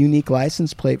 your unique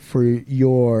license plate for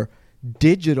your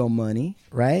digital money,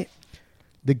 right?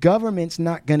 The government's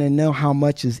not going to know how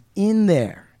much is in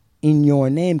there in your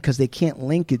name because they can't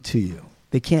link it to you.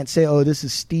 They can't say, oh, this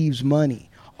is Steve's money.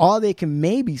 All they can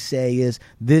maybe say is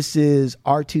this is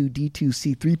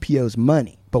R2D2C3PO's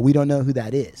money, but we don't know who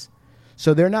that is.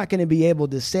 So they're not going to be able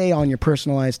to say on your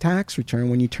personalized tax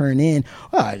return when you turn in,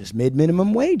 oh, I just made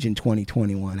minimum wage in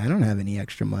 2021. I don't have any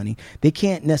extra money. They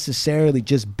can't necessarily,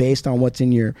 just based on what's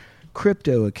in your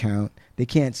crypto account, they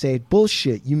can't say,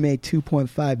 bullshit, you made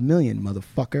 $2.5 million,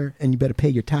 motherfucker, and you better pay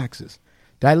your taxes.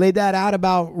 Did I lay that out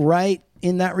about right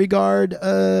in that regard,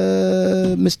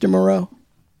 Mr. Moreau?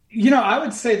 I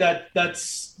would say that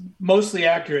that's mostly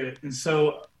accurate. And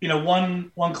so,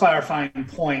 one clarifying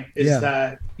point is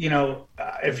that,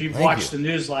 if you've watched the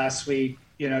news last week,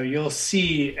 you'll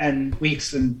see, and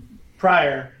weeks and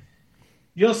prior,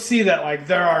 you'll see that like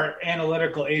there are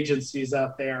analytical agencies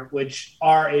out there which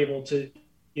are able to,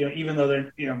 even though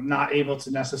they're, not able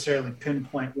to necessarily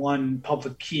pinpoint one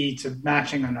public key to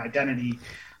matching an identity,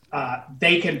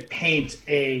 they can paint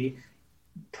a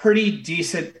pretty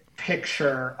decent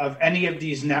picture of any of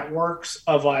these networks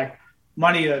of like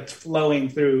money that's flowing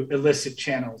through illicit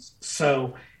channels.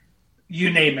 So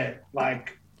you name it,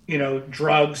 like,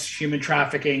 drugs, human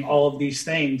trafficking, all of these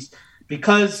things.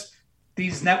 because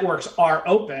these networks are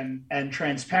open and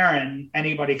transparent,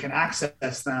 anybody can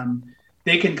access them.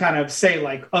 They can kind of say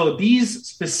like, oh, these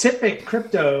specific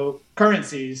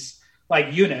cryptocurrencies,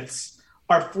 like units,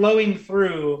 are flowing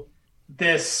through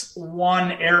this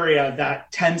one area that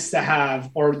tends to have,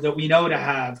 or that we know to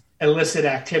have, illicit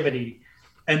activity.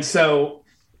 And so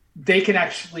they can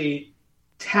actually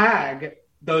tag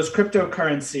those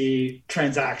cryptocurrency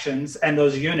transactions and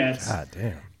those units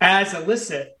as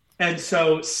illicit. And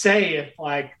so say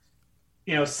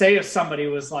if somebody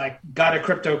was like, got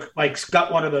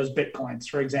one of those Bitcoins,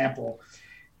 for example,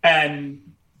 and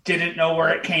didn't know where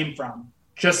it came from,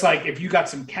 just like if you got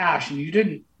some cash and you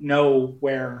didn't know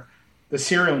where the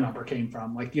serial number came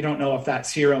from, like you don't know if that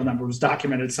serial number was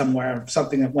documented somewhere,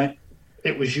 something that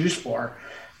it was used for,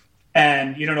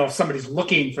 and you don't know if somebody's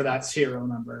looking for that serial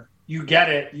number. You get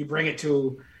it, you bring it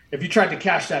to, if you tried to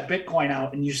cash that Bitcoin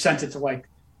out and you sent it to like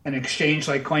an exchange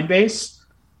like Coinbase,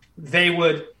 they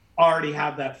would already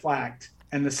have that flagged.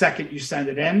 And the second you send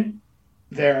it in,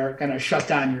 they're going to shut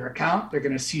down your account. They're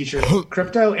going to seize your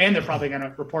crypto, and they're probably going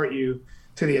to report you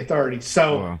to the authorities.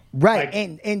 So right,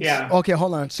 and okay,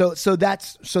 hold on. So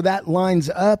that lines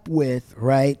up with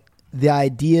the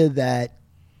idea that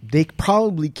they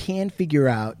probably can figure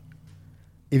out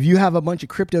if you have a bunch of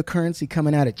cryptocurrency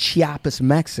coming out of Chiapas,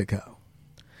 Mexico,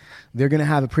 they're going to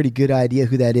have a pretty good idea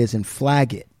who that is and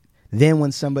flag it. Then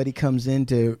when somebody comes in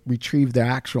to retrieve their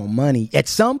actual money, at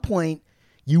some point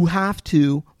you have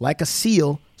to, like a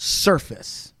seal,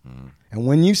 surface. And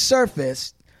when you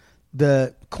surface,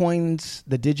 the coins,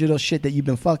 the digital shit that you've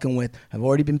been fucking with have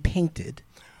already been painted.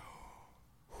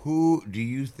 Who do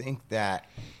you think that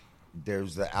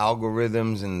there's the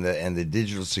algorithms and the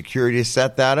digital security to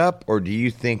set that up? Or do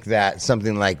you think that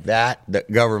something like that, the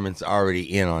government's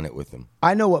already in on it with them?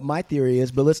 I know what my theory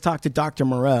is, but let's talk to Dr.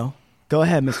 Moreau. Go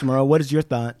ahead, Mr. Moreau. What is your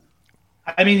thought?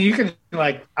 I mean, you can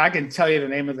I can tell you the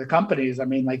name of the companies. I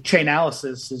mean, like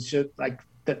Chainalysis is just like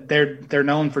they're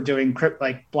known for doing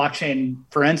blockchain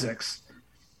forensics.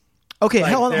 Okay,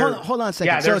 hold on a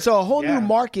second. Yeah, so a whole new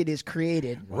market is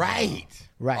created. Right.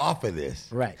 Off of this.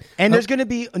 Right. And there's going to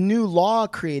be a new law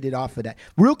created off of that.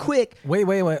 Real quick. Wait.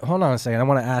 Hold on a second. I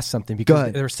want to ask something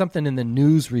because there was something in the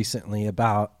news recently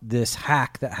about this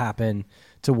hack that happened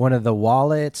to one of the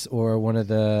wallets or one of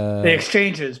the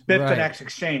exchanges, Bitfinex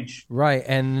exchange. Right.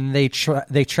 And they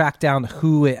tracked down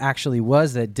who it actually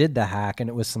was that did the hack, and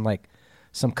it was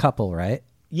some couple, right?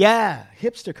 Yeah,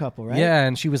 hipster couple, right? Yeah,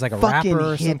 and she was like a fucking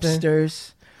rapper or something.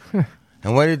 Hipsters.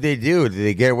 And what did they do? Did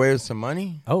they get away with some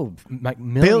money? Oh, like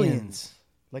millions. Billions.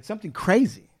 Like something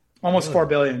crazy. Almost $4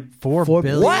 billion. $4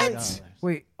 billion. What?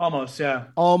 Wait. Almost, yeah.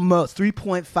 Almost.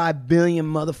 $3.5 billion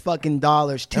motherfucking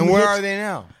dollars. And where are they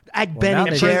now? At Ben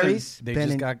and Jerry's. They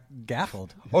just got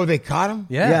gaffled. Oh, they caught him?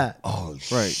 Yeah. Oh,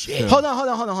 shit. Hold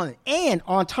on. And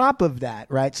on top of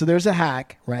that, right? So there's a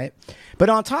hack, right? But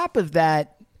on top of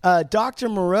that, Dr.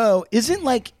 Moreau, isn't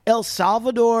like El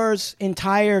Salvador's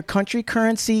entire country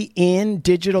currency in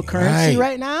digital currency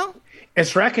right now?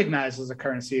 It's recognized as a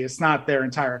currency. It's not their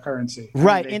entire currency.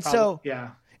 Right.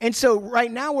 Yeah. And so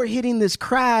right now we're hitting this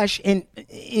crash, and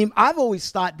I've always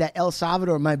thought that El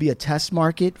Salvador might be a test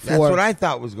market for. That's what I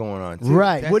thought was going on, too.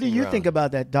 Right. What do you think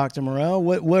about that, Dr. Moreau?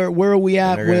 Where are we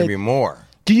at? There are going to be more.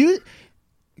 Do you?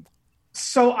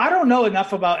 So I don't know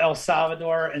enough about El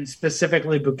Salvador and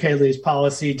specifically Bukele's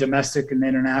policy, domestic and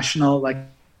international. Like,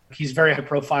 he's very high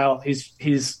profile.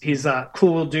 He's a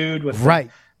cool dude with a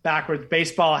backwards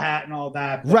baseball hat and all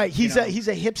that. But, he's a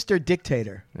hipster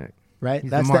dictator. Right.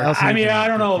 He's That's the the El Salvador. I mean, I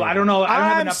don't know. I don't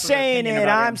have enough saying of an it. opinion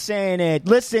about I'm him. saying it.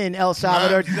 Listen, El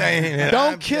Salvador.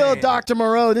 Don't kill Dr.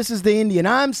 Moreau. This is the Indian.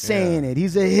 I'm saying it.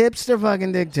 He's a hipster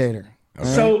fucking dictator.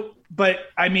 So, but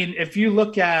I mean, if you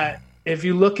look at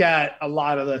a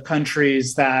lot of the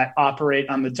countries that operate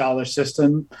on the dollar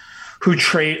system, who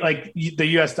trade like the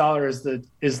U.S. dollar is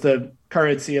the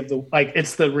currency of the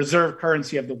it's the reserve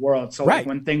currency of the world. So like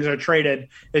when things are traded,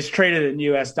 it's traded in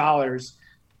U.S. dollars,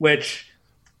 which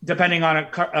depending on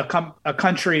a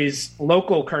country's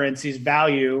local currency's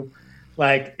value,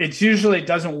 like it usually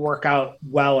doesn't work out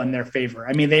well in their favor.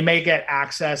 I mean, they may get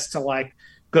access to like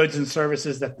goods and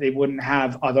services that they wouldn't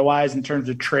have otherwise in terms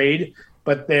of trade,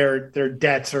 but their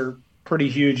debts are pretty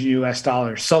huge in U.S.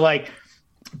 dollars. So like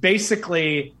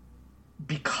basically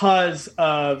because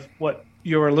of what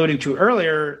you were alluding to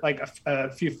earlier, like a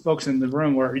few folks in the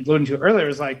room were alluding to earlier,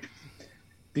 is like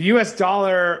the U.S.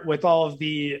 dollar with all of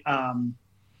the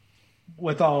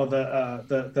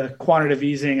quantitative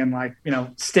easing and like, you know,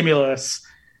 stimulus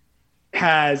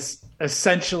has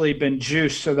essentially been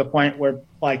juiced to the point where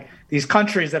like these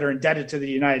countries that are indebted to the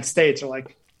United States are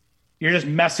like you're just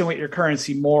messing with your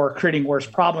currency more, creating worse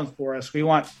problems for us. We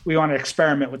want to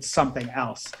experiment with something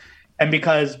else. And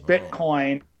because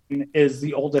Bitcoin is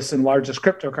the oldest and largest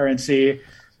cryptocurrency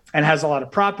and has a lot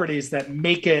of properties that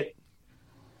make it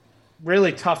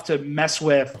really tough to mess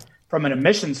with from an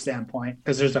emission standpoint,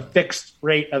 because there's a fixed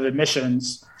rate of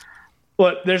emissions.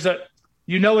 But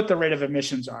you know what the rate of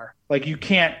emissions are. Like, you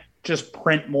can't just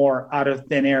print more out of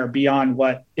thin air beyond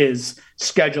what is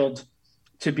scheduled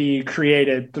to be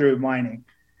created through mining.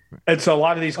 And so a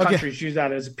lot of these countries use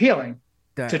that as appealing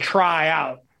to try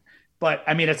out. But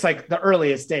I mean, it's like the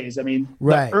earliest days. I mean,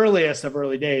 the earliest of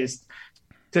early days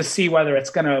to see whether it's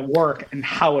going to work and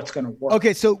how it's going to work.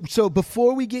 Okay, so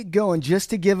before we get going,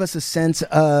 just to give us a sense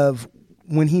of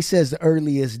when he says the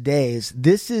earliest days,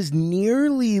 this is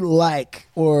nearly like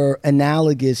or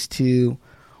analogous to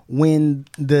when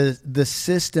the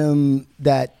system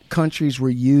that countries were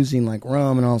using, like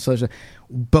Rome and all such,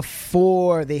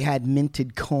 before they had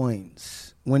minted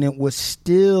coins, when it was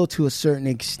still to a certain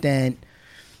extent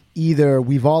either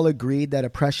we've all agreed that a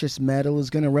precious metal is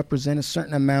going to represent a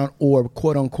certain amount or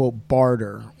quote unquote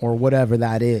barter or whatever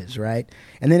that is, right?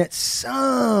 And then at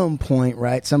some point,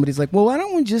 right, somebody's like, well, why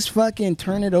don't we just fucking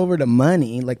turn it over to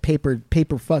money, like paper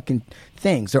fucking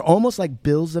things? They're almost like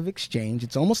bills of exchange.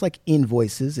 It's almost like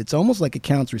invoices. It's almost like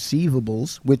accounts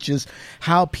receivables, which is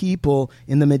how people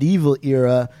in the medieval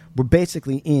era were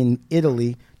basically in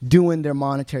Italy doing their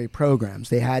monetary programs.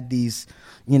 They had these,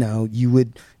 you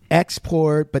would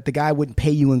export, but the guy wouldn't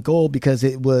pay you in gold because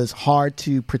it was hard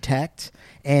to protect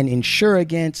and insure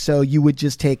against. So you would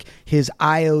just take his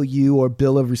IOU or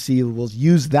bill of receivables,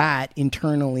 use that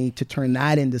internally to turn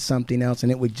that into something else,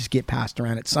 and it would just get passed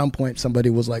around. At some point, somebody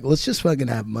was like, let's just fucking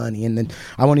have money. And then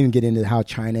I won't even get into how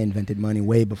China invented money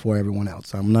way before everyone else.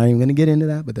 So I'm not even going to get into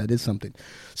that, but that is something.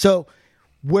 So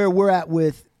where we're at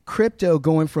with crypto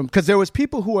going from, because there was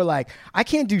people who were like, I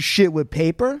can't do shit with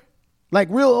paper. Like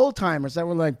real old timers that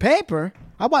were like, paper?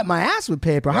 I wipe my ass with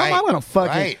paper. How am I going to fucking...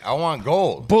 Right, I want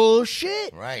gold.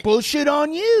 Bullshit. Right. Bullshit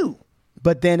on you.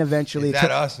 But then eventually... Is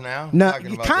that us now? No,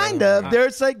 kind of.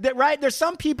 There's like, right, there's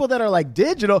some people that are like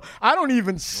digital. I don't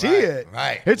even see it.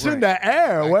 Right. It's in the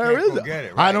air. Where is it? Get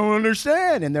it. I don't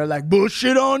understand. And they're like,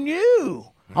 bullshit on you.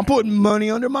 I'm putting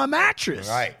money under my mattress.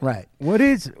 Right. Right. What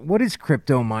is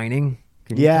crypto mining?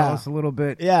 Can you tell us a little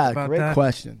bit about great that?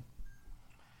 question.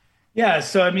 Yeah,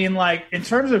 so I mean, like, in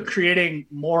terms of creating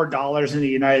more dollars in the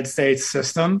United States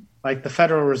system, like the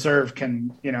Federal Reserve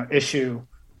can, issue,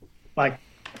 like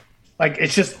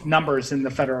it's just numbers in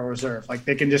the Federal Reserve. Like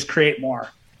they can just create more,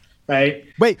 right?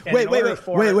 Wait.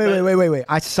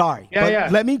 I'm sorry.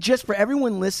 Let me just, for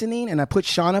everyone listening, and I put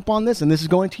Sean up on this, and this is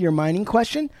going to your mining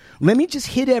question. Let me just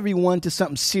hit everyone to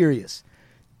something serious.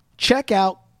 Check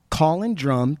out Colin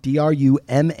Drum,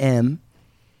 DRUMM,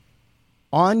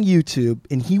 on YouTube,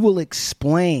 and he will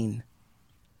explain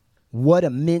what a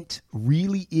mint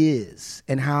really is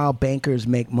and how bankers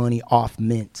make money off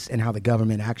mints and how the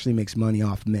government actually makes money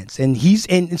off mints. And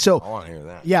so I want to hear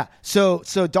that. Yeah. So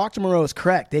Dr. Moreau is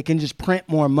correct. They can just print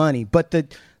more money, but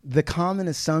the common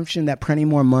assumption that printing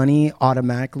more money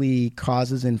automatically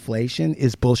causes inflation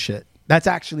is bullshit. That's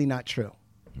actually not true.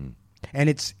 And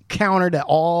it's counter to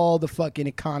all the fucking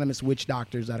economist witch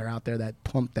doctors that are out there that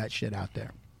pump that shit out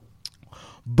there.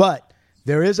 But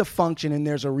there is a function and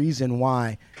there's a reason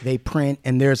why they print,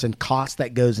 and there's a cost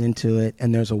that goes into it,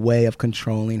 and there's a way of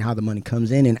controlling how the money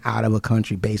comes in and out of a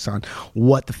country based on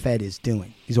what the Fed is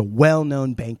doing. These are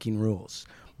well-known banking rules.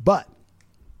 But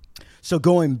so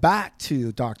going back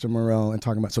to Dr. Moreau and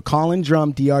talking about, so Colin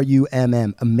Drum,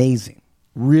 DRUMM, amazing,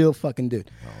 real fucking dude.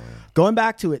 Oh, yeah. Going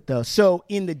back to it though, so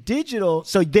in the digital,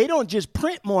 so they don't just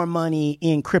print more money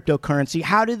in cryptocurrency.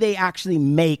 How do they actually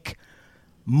make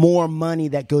more money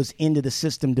that goes into the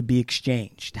system to be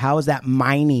exchanged? How is that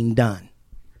mining done?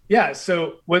 Yeah,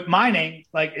 so with mining,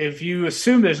 like if you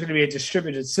assume there's going to be a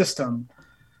distributed system,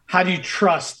 how do you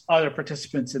trust other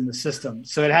participants in the system?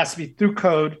 So it has to be through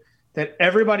code that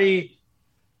everybody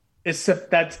is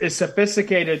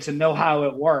sophisticated to know how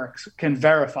it works can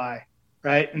verify,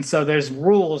 right? And so there's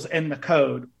rules in the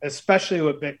code, especially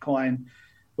with Bitcoin,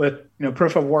 with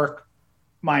proof of work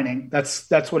mining.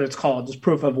 That's what it's called, just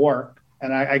proof of work.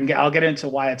 And I'll get into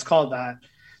why it's called that.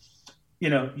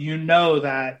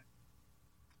 That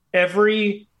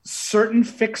every certain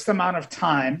fixed amount of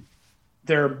time,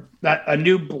 that a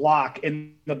new block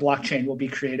in the blockchain will be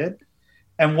created.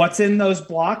 And what's in those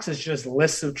blocks is just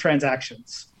lists of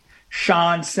transactions.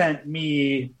 Sean sent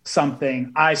me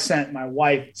something. I sent my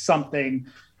wife something,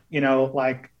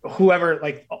 like whoever,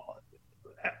 like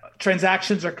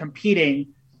transactions are competing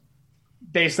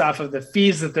based off of the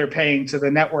fees that they're paying to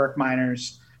the network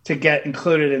miners to get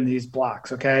included in these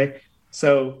blocks. Okay.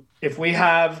 So if we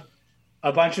have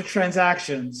a bunch of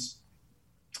transactions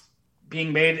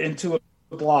being made into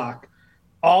a block,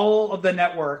 all of the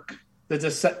network, the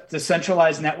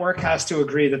decentralized network, has to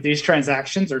agree that these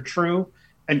transactions are true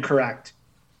and correct.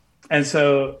 And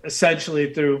so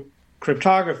essentially through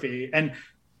cryptography, and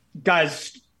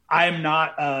guys, I'm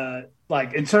not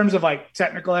like, in terms of like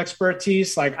technical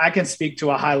expertise, like I can speak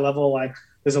to a high level, like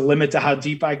there's a limit to how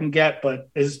deep I can get, but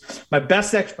is my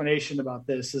best explanation about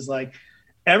this is like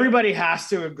everybody has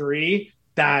to agree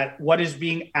that what is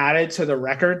being added to the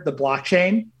record, the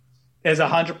blockchain, is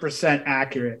 100%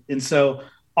 accurate. And so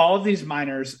all of these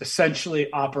miners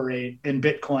essentially operate in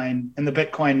Bitcoin, in the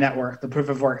Bitcoin network, the proof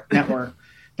of work network.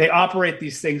 They operate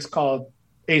these things called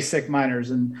ASIC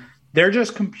miners, and they're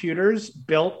just computers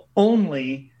built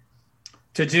only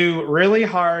to do really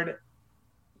hard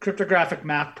cryptographic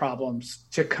math problems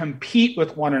to compete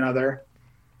with one another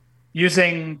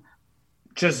using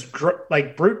just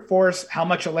like brute force, how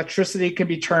much electricity can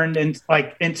be turned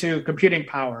into computing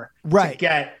power. Right. To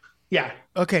get, yeah.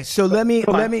 Okay, so let me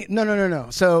no.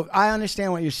 So I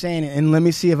understand what you're saying, and let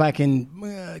me see if I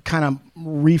can kind of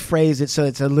rephrase it so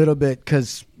it's a little bit,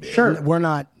 because sure, we're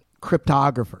not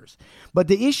cryptographers. But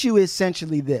the issue is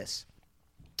essentially this.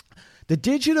 The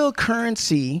digital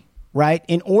currency, right,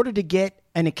 in order to get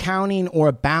an accounting or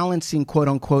a balancing, quote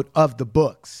unquote, of the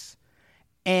books,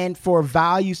 and for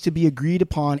values to be agreed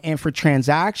upon and for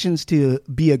transactions to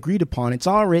be agreed upon, it's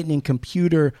all written in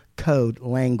computer code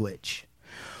language.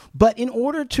 But in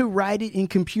order to write it in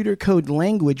computer code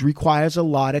language requires a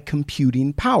lot of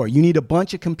computing power. You need a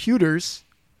bunch of computers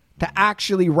to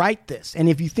actually write this. And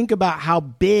if you think about how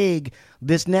big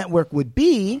this network would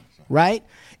be, right,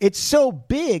 it's so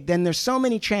big, then there's so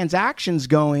many transactions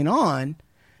going on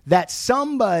that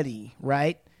somebody,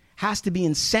 right, has to be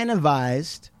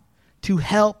incentivized to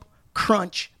help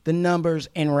crunch the numbers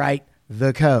and write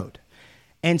the code.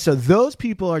 And so those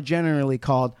people are generally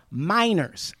called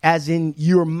miners, as in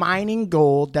you're mining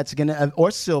gold that's going to,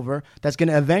 or silver, that's going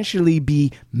to eventually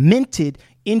be minted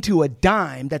into a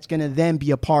dime that's going to then be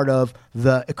a part of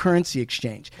the currency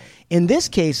exchange. In this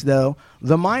case, though,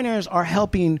 the miners are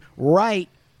helping write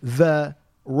the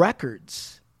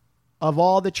records of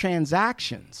all the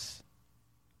transactions.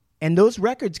 And those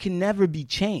records can never be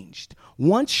changed.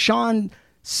 Once Sean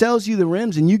sells you the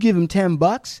rims and you give him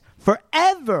 $10,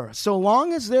 forever, so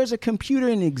long as there's a computer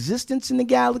in existence in the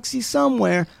galaxy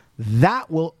somewhere,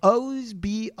 that will always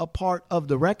be a part of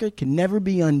the record, can never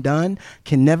be undone,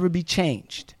 can never be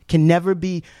changed, can never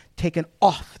be taken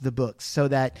off the books so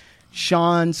that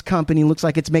Sean's company looks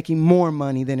like it's making more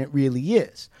money than it really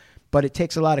is. But it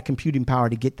takes a lot of computing power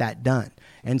to get that done.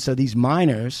 And so these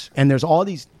miners, and there's all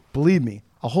these, believe me,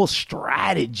 a whole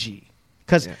strategy.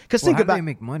 Because think how about, do they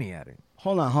make money at it?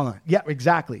 Hold on. Yeah,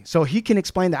 exactly. So he can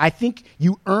explain that. I think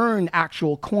you earn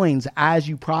actual coins as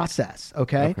you process.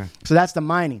 Okay. So that's the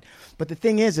mining. But the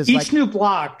thing is each like, new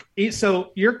block.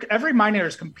 So every miner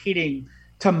is competing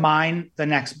to mine the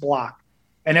next block.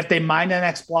 And if they mine the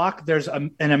next block, there's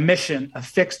an emission,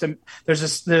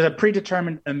 there's a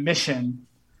predetermined emission,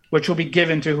 which will be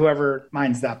given to whoever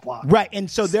mines that block. Right. And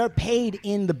so they're paid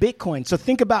in the Bitcoin. So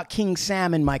think about King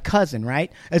Sam and my cousin,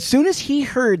 right? As soon as he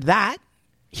heard that,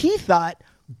 he thought,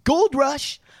 gold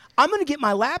rush, I'm going to get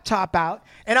my laptop out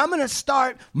and I'm going to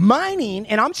start mining,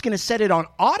 and I'm just going to set it on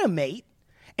automate,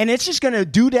 and it's just going to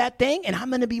do that thing, and I'm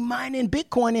going to be mining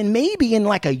Bitcoin, and maybe in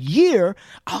like a year,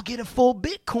 I'll get a full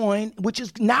Bitcoin, which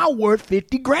is now worth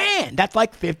 50 grand. That's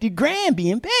like 50 grand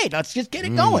being paid. Let's just get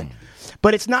it going.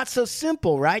 But it's not so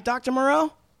simple, right, Dr.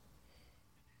 Moreau?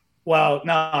 Well,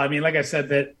 no, I mean, like I said,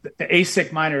 the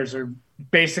ASIC miners are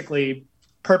basically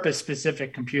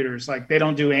purpose-specific computers. Like, they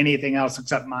don't do anything else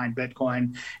except mine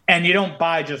Bitcoin. And you don't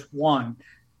buy just one.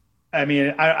 I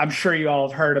mean, I'm sure you all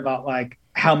have heard about like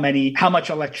how much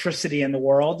electricity in the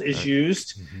world is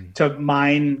used to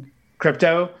mine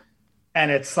crypto. And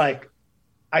it's like,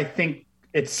 I think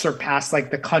it's surpassed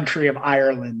like the country of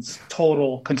Ireland's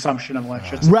total consumption of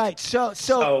electricity. Right.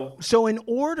 So in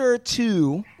order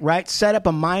to, right, set up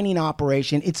a mining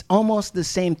operation, it's almost the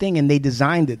same thing. And they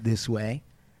designed it this way,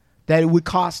 that it would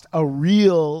cost a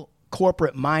real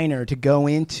corporate miner to go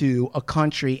into a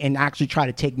country and actually try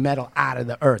to take metal out of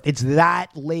the earth. It's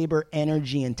that labor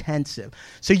energy intensive.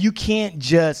 So you can't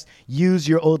just use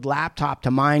your old laptop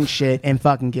to mine shit and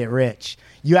fucking get rich.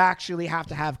 You actually have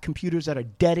to have computers that are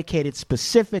dedicated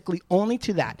specifically only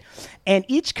to that. And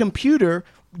each computer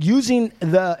using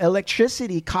the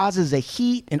electricity causes a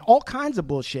heat and all kinds of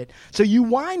bullshit. So you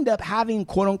wind up having,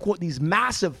 quote unquote, these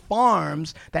massive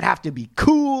farms that have to be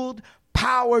cooled,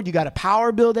 powered. You got a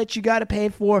power bill that you got to pay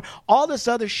for. All this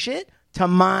other shit to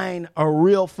mine a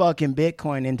real fucking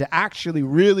Bitcoin, and to actually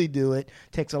really do it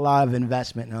takes a lot of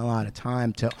investment and a lot of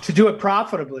time to do it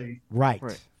profitably. Right.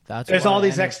 There's all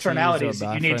these externalities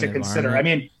that you need to consider. I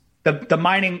mean, the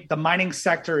mining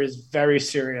sector is very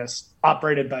serious,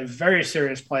 operated by very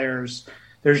serious players.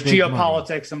 There's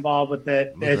geopolitics involved with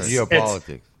it. It's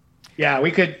geopolitics. Yeah,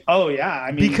 we could. Oh, yeah.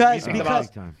 I mean, because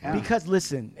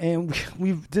listen, and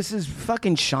this is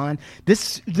fucking Sean.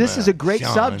 This is a great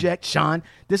subject, Sean.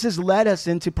 This has led us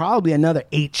into probably another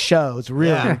 8 shows,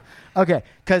 really. Yeah. Okay,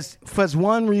 because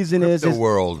one reason is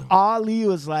world. Ali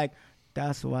was like,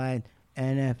 that's why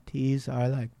NFTs are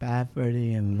like bad for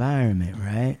the environment,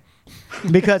 right?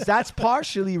 Because that's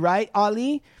partially right,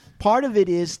 Ali. Part of it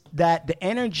is that the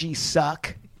energy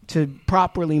suck to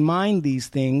properly mine these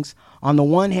things. On the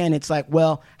one hand, it's like,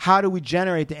 well, how do we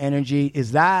generate the energy?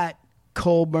 Is that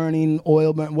coal burning,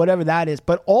 oil burning, whatever that is?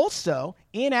 But also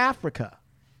in Africa,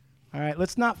 all right,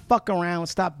 let's not fuck around.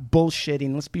 Let's stop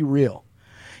bullshitting. Let's be real.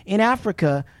 In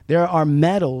Africa, there are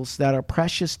metals that are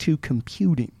precious to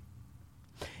computing.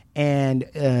 And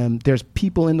there's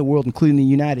people in the world, including the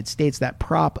United States, that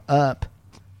prop up.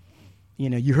 You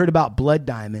know, you heard about blood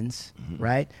diamonds,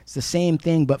 right? It's the same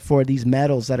thing, but for these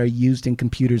metals that are used in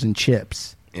computers and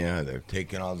chips. Yeah, they're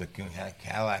taking all the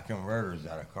Cadillac converters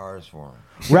out of cars for them.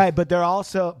 Right, but they're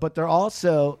also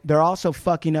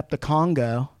fucking up the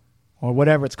Congo, or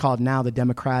whatever it's called now, the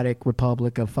Democratic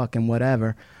Republic of fucking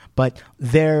whatever. But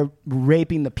they're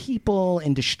raping the people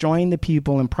and destroying the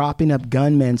people and propping up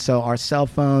gunmen, so our cell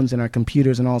phones and our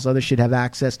computers and all this other shit have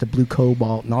access to blue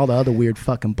cobalt and all the other weird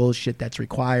fucking bullshit that's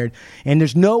required. And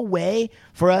there's no way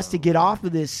for us to get off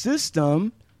of this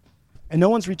system, and no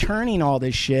one's returning all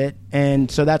this shit.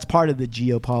 And so that's part of the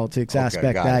geopolitics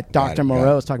aspect that Dr.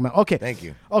 Moreau is talking about. Okay. Thank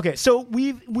you. Okay, so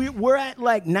we're at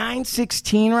like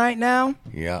 9:16 right now.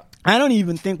 Yeah. I don't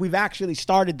even think we've actually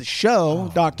started the show,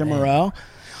 Dr. Moreau.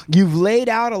 You've laid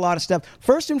out a lot of stuff.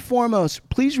 First and foremost,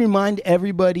 please remind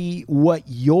everybody what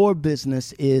your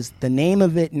business is, the name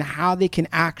of it, and how they can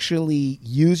actually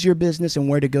use your business and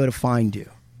where to go to find you.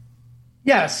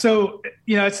 Yeah, so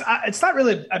it's not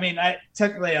really. I mean,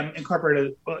 technically I'm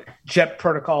incorporated. Jet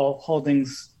Protocol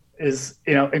Holdings is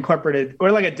incorporated.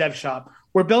 We're like a dev shop.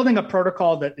 We're building a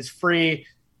protocol that is free,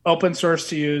 open source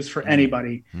to use for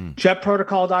anybody.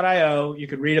 Jetprotocol.io. You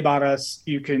can read about us.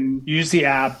 You can use the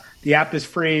app. The app is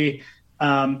free,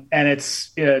 and it's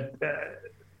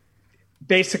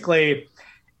basically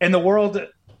in the world.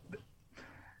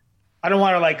 I don't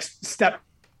want to like step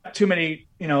too many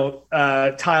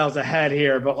tiles ahead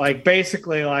here, but like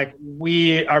basically like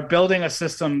we are building a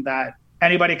system that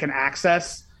anybody can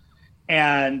access,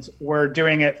 and we're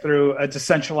doing it through a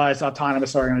decentralized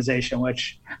autonomous organization,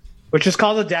 which is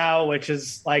called a DAO, which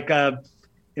is like a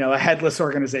headless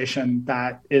organization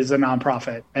that is a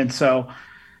nonprofit. And so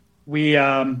we,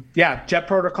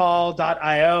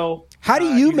 jetprotocol.io. How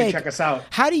do you make, check us out.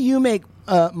 How do you make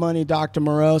money, Dr.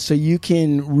 Moreau, so you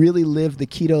can really live the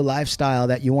keto lifestyle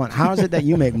that you want? How is it that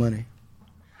you make money?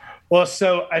 Well,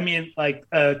 so, I mean, like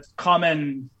a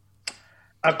common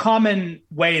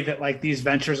way that like these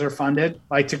ventures are funded,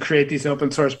 like to create these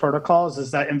open source protocols, is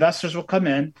that investors will come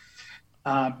in,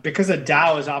 because a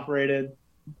DAO is operated,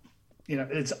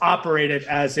 it's operated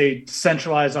as a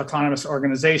centralized autonomous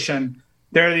organization.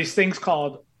 There are these things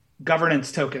called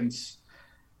governance tokens,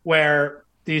 where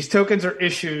these tokens are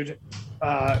issued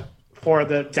for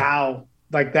the DAO,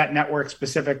 like that network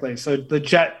specifically. So the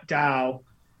Jet DAO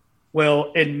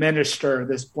will administer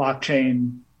this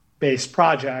blockchain-based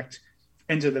project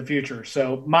into the future.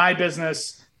 So my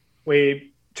business,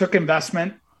 we took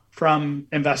investment from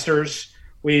investors.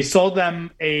 We sold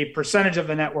them a percentage of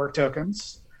the network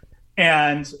tokens,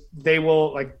 and they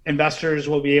will, like, investors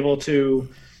will be able to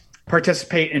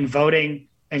participate in voting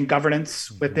and governance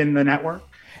within the network.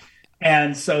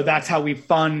 And so that's how we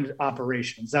fund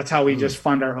operations. That's how we just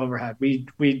fund our overhead. We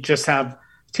just have a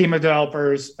team of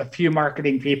developers, a few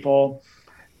marketing people,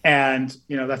 and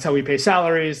that's how we pay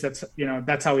salaries.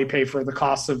 That's how we pay for the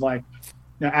costs of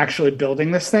actually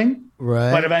building this thing.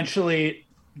 Right. But eventually,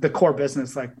 the core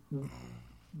business,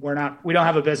 we don't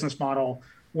have a business model.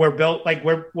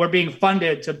 We're being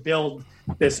funded to build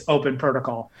this open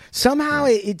protocol. Somehow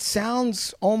it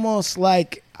sounds almost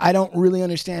like I don't really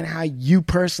understand how you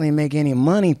personally make any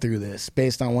money through this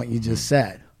based on what you just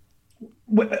said.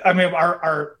 I mean,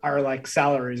 our like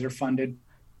salaries are funded.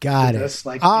 Got it. This.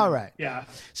 All right. Yeah.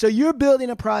 So you're building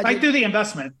a project through the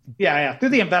investment. Yeah. Through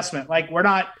the investment. Like we're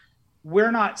not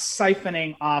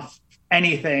siphoning off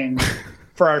anything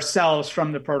for ourselves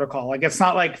from the protocol. Like it's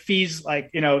not like fees. Like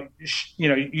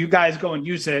you guys go and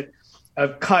use it, a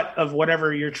cut of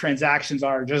whatever your transactions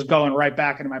are just going right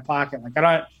back into my pocket.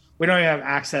 Like we don't even have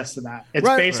access to that. It's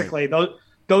basically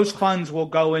those funds will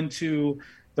go into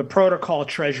the protocol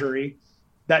treasury.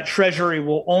 That treasury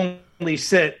will only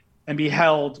sit and be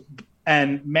held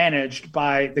and managed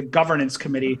by the governance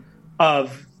committee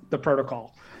of the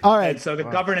protocol. All right. And so the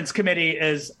governance committee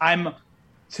I'm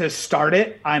to start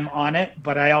it. I'm on it,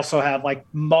 but I also have like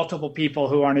multiple people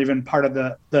who aren't even part of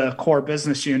the core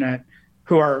business unit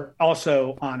who are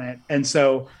also on it. And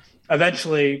so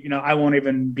eventually, I won't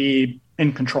even be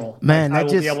in control. Man, I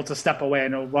will be able to step away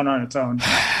and it'll run on its own.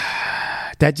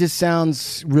 That just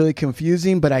sounds really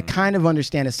confusing, but I kind of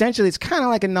understand. Essentially, it's kind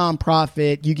of like a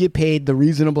nonprofit. You get paid the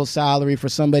reasonable salary for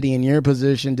somebody in your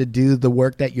position to do the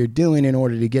work that you're doing in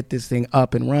order to get this thing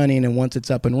up and running. And once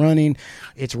it's up and running,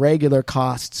 its regular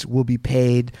costs will be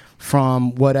paid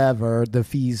from whatever the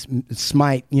fees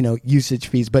might, usage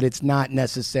fees. But it's not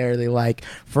necessarily like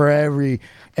for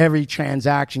every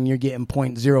transaction you're getting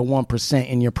 0.01%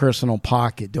 in your personal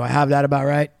pocket. Do I have that about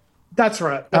right? That's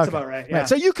right. That's about right. Yeah. Right.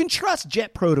 So you can trust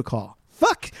Jet Protocol.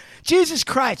 Fuck Jesus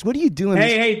Christ! What are you doing?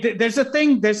 Hey, there's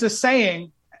a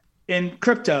saying in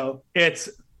crypto. It's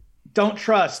don't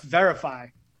trust, verify.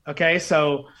 Okay,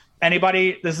 so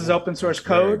anybody, this is open source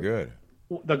code. Very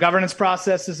good. The governance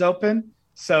process is open,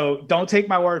 so don't take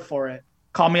my word for it.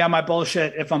 Call me on my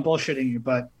bullshit if I'm bullshitting you.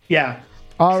 But yeah.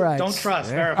 All right. Don't trust.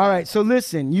 Verify. All right. So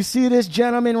listen, you see this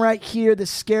gentleman right here,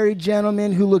 this scary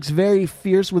gentleman who looks very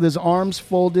fierce with his arms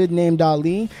folded, named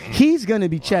Ali. He's going to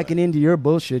be checking into your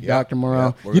bullshit, Dr.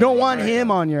 Moreau. You don't want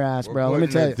him on your ass, bro. Let me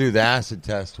tell you. Do the acid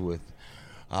test with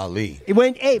Ali.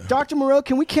 Hey, Dr. Moreau,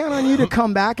 can we count on you to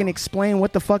come back and explain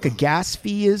what the fuck a gas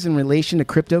fee is in relation to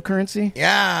cryptocurrency?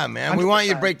 Yeah, man. We want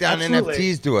you to break down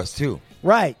NFTs to us, too.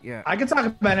 Right. Yeah. I can talk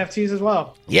about NFTs as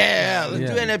well. Yeah,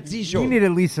 let's do NFT show. We need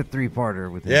at least a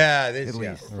 3-parter with him. Yeah, at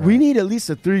least. Right. We need at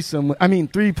least a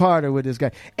 3-parter with this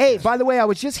guy. Hey, by the way, I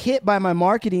was just hit by my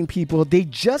marketing people. They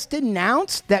just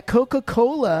announced that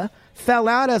Coca-Cola fell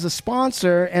out as a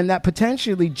sponsor and that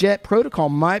potentially Jet Protocol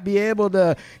might be able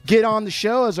to get on the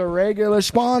show as a regular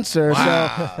sponsor.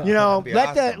 Wow. So,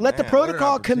 let the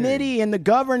protocol committee and the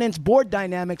governance board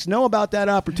dynamics know about that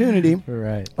opportunity.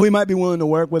 Right. We might be willing to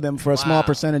work with them for a small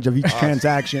percentage of each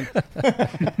transaction.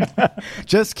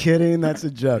 Just kidding. That's a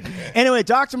joke. Anyway,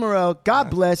 Dr. Moreau, God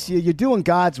bless you. You're doing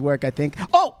God's work, I think.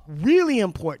 Oh, really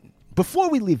important. Before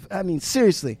we leave,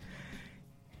 seriously.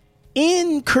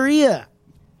 In Korea,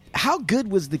 how good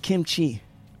was the kimchi?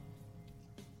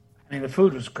 The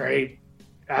food was great.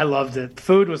 I loved it.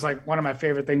 Food was like one of my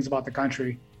favorite things about the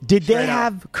country. Did they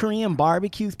have Korean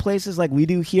barbecue places like we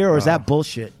do here, or is that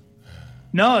bullshit?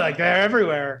 No, like they're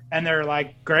everywhere, and they're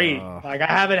like great. Like I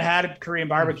haven't had Korean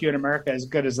barbecue in America as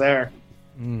good as there.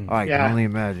 I can only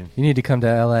imagine. You need to come to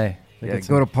L.A.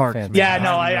 Go to parks. Yeah,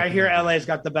 no, I hear LA's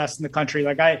got the best in the country.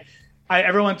 Like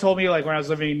everyone told me like when I was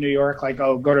living in New York, like,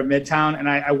 oh, go to Midtown, and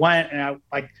I went, and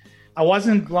I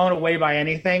wasn't blown away by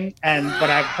anything, but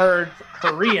I've heard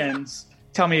Koreans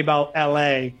tell me about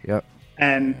LA. Yep.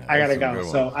 And I gotta go,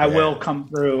 so I will come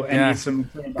through and eat some.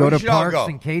 Go to parks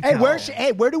and K-Town.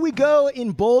 Where do we go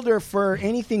in Boulder for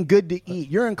anything good to eat?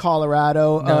 You're in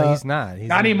Colorado. No, he's not.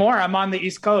 Not anymore. I'm on the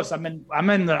East Coast. I'm in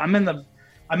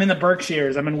the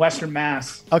Berkshires. I'm in Western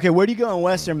Mass. Okay, where do you go in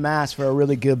Western Mass for a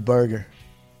really good burger?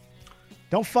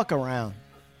 Don't fuck around.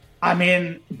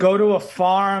 Go to a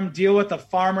farm, deal with a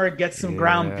farmer, get some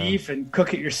ground beef, and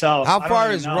cook it yourself. How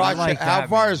far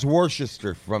is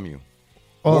Worcester from you?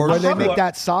 Oh, where they make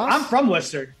that sauce? I'm from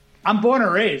Worcester. I'm born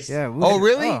and raised. Yeah.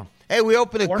 Really? Oh. Hey, we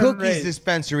opened a Born and cookies raised.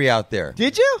 dispensary out there.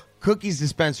 Did you? Cookies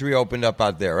dispensary opened up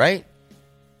out there, right?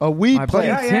 A weed My place.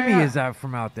 buddy Timmy is out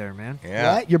from out there, man.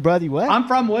 Yeah. What? Your buddy what? I'm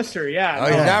from Worcester. Yeah. Oh,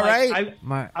 is that right?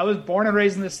 I was born and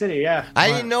raised in the city. Yeah. I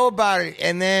didn't know about it,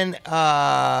 and then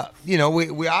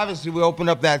we obviously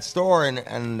opened up that store,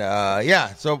 and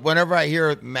So whenever I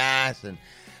hear Mass and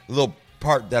a little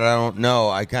part that I don't know,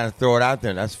 I kind of throw it out there.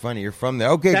 And that's funny. You're from there.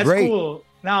 Okay, That's great. cool.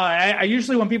 No, I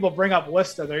usually when people bring up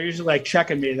Worcester, they're usually like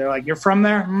checking me. They're like, "You're from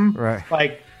there?" Right.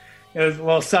 Like it was a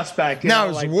little suspect. Now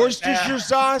is Worcestershire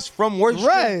sauce from Worcester?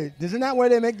 Right. Isn't that where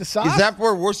they make the sauce? Is that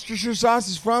where Worcestershire sauce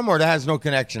is from, or that has no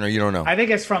connection, or you don't know? I think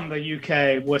it's from the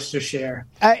UK, Worcestershire.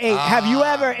 Hey, have you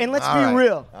ever, and let's be all right.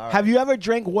 real, All right. have you ever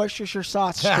drank Worcestershire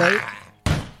sauce straight?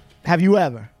 Have you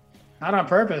ever? Not on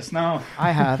purpose, no.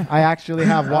 I have. I actually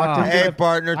have walked into Hey, the-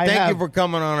 partner, I thank have. you for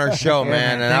coming on our show,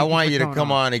 man. And thank I you want for you to coming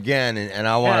come on. on again, and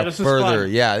I want to this was further.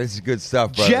 fun. Yeah, this is good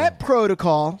stuff, brother. Jet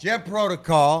Protocol. Jet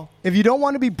Protocol. If you don't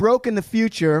want to be broke in the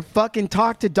future, fucking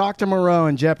talk to Dr. Moreau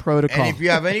and Jet Protocol. And if you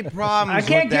have any problems I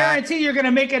can't with that, guarantee you're going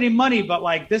to make any money, but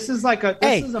like this is a movement.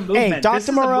 Hey, This Dr. is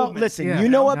a Moreau, movement. listen, Yeah. you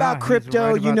know Nah, about he's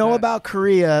crypto, right you about know that. about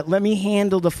Korea. Let me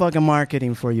handle the fucking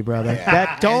marketing for you, brother.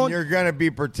 That don't and you're gonna be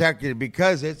protected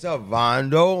because it's a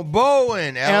Vondo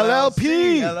Bowen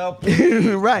LLP.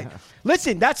 LLP. Right.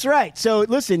 Listen, that's right. So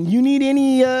listen, you need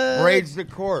any Braids the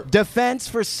court. defense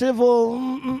for civil,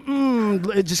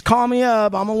 just call me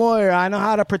up. I'm a lawyer. I know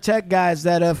how to protect guys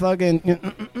that are fucking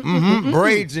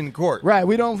Braids in court. right.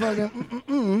 We don't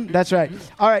fucking that's right.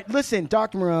 All right, listen,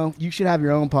 Dr. Moreau, you should have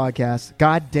your own podcast.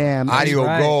 God damn. Audio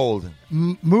right. Gold.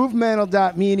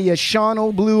 Movemental.media, Sean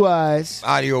O' Blue Eyes.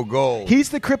 Audio Gold. He's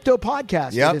the crypto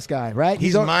podcast Yep. for this guy, right?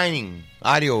 He's on- mining.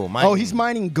 Audio mining. Oh, he's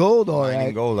mining gold, all right.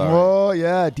 Mining gold, all right. Oh,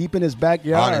 yeah, deep in his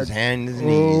backyard. On his hand, his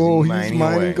knees. Oh, he's mining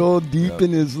mining away. gold deep Yep.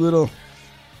 in his little.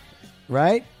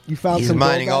 Right? You found He's some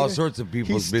mining gold all out there? sorts of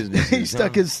people's He's- businesses. He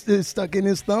stuck stuck in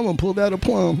his thumb and pulled out a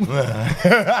plum.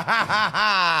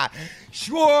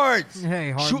 Schwartz.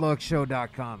 Hey,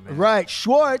 hardluckshow.com, man. Right,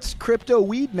 Schwartz, crypto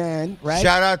weed man. Right.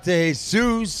 Shout out to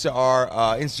Jesus, our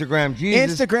Instagram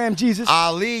Jesus. Instagram Jesus.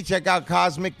 Ali, check out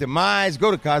Cosmic Demise.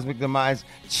 Go to Cosmic Demise.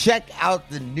 Check out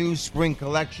the new spring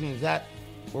collection. Is that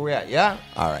where we at? Yeah?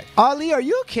 All right. Ali, are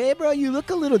you okay, bro? You look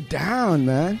a little down,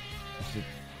 man.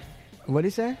 What'd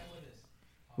he say?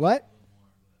 What?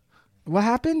 What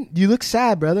happened? You look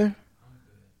sad, brother.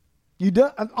 You do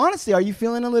honestly, are you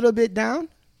feeling a little bit down?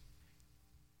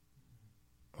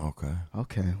 Okay.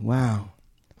 Okay. Wow.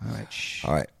 All right. Shh.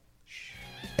 All right.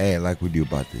 Hey, like we do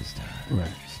about this time.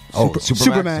 Right. Oh,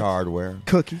 Supermax. Supermax Hardware.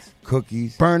 Cookies.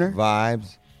 Cookies. Burner.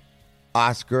 Vibes.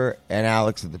 Oscar and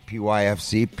Alex at the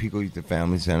PYFC, Pico Youth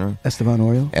Family Center. Esteban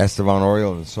Oriol. Esteban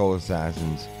Oriol and the Soul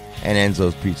Assassins. And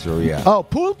Enzo's Pizzeria. Oh,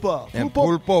 Pulpo. And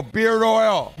Pulpo Beard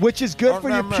Oil. Which is good for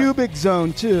your Remember. pubic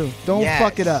zone, too. Don't Yes.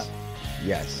 fuck it up.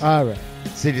 Yes. All right.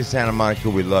 City of Santa Monica,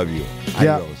 we love you.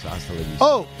 Yeah. Adios. Hasta la vista.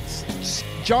 Oh,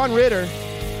 John Ritter.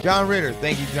 John Ritter.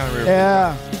 Thank you, John Ritter.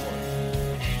 Yeah.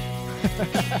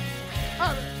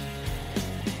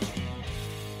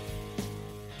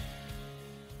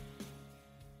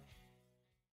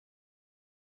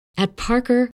 At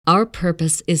Parker, our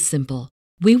purpose is simple.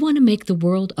 We want to make the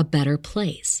world a better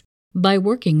place by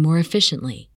working more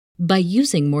efficiently, by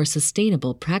using more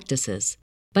sustainable practices,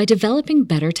 by developing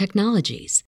better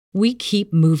technologies. We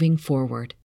keep moving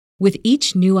forward. With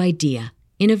each new idea,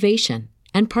 innovation,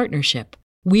 and partnership,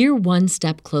 we're one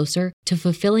step closer to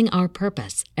fulfilling our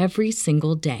purpose every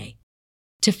single day.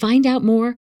 To find out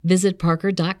more, visit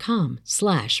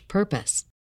parker.com/purpose.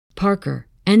 Parker,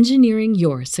 engineering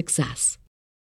your success.